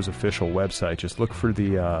 the show's official website. Just look for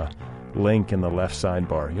the link in the left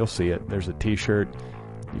sidebar. You'll see it. There's a t-shirt.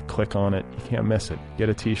 You click on it. You can't miss it. Get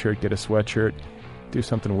a t-shirt, get a sweatshirt, do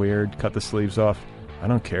something weird, cut the sleeves off. I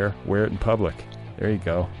don't care. Wear it in public. There you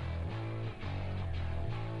go.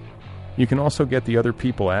 You can also get the Other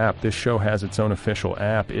People app. This show has its own official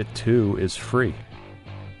app. It, too, is free.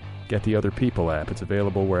 Get the Other People app. It's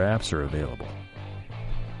available where apps are available.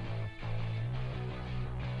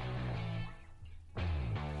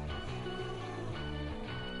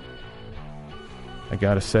 I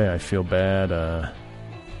gotta say, I feel bad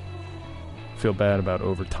about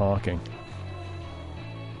over-talking.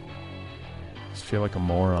 Just feel like a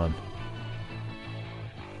moron.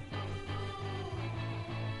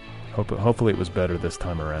 Hopefully it was better this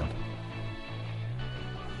time around.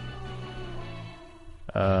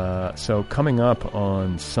 So coming up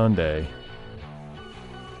on Sunday,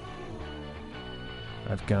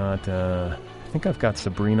 I think I've got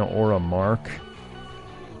Sabrina Ora Mark.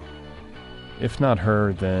 If not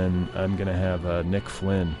her, then I'm going to have Nick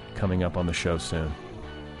Flynn coming up on the show soon.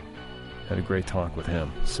 Had a great talk with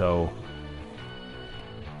him. So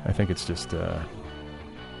I think it's just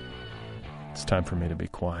it's time for me to be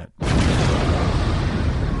quiet.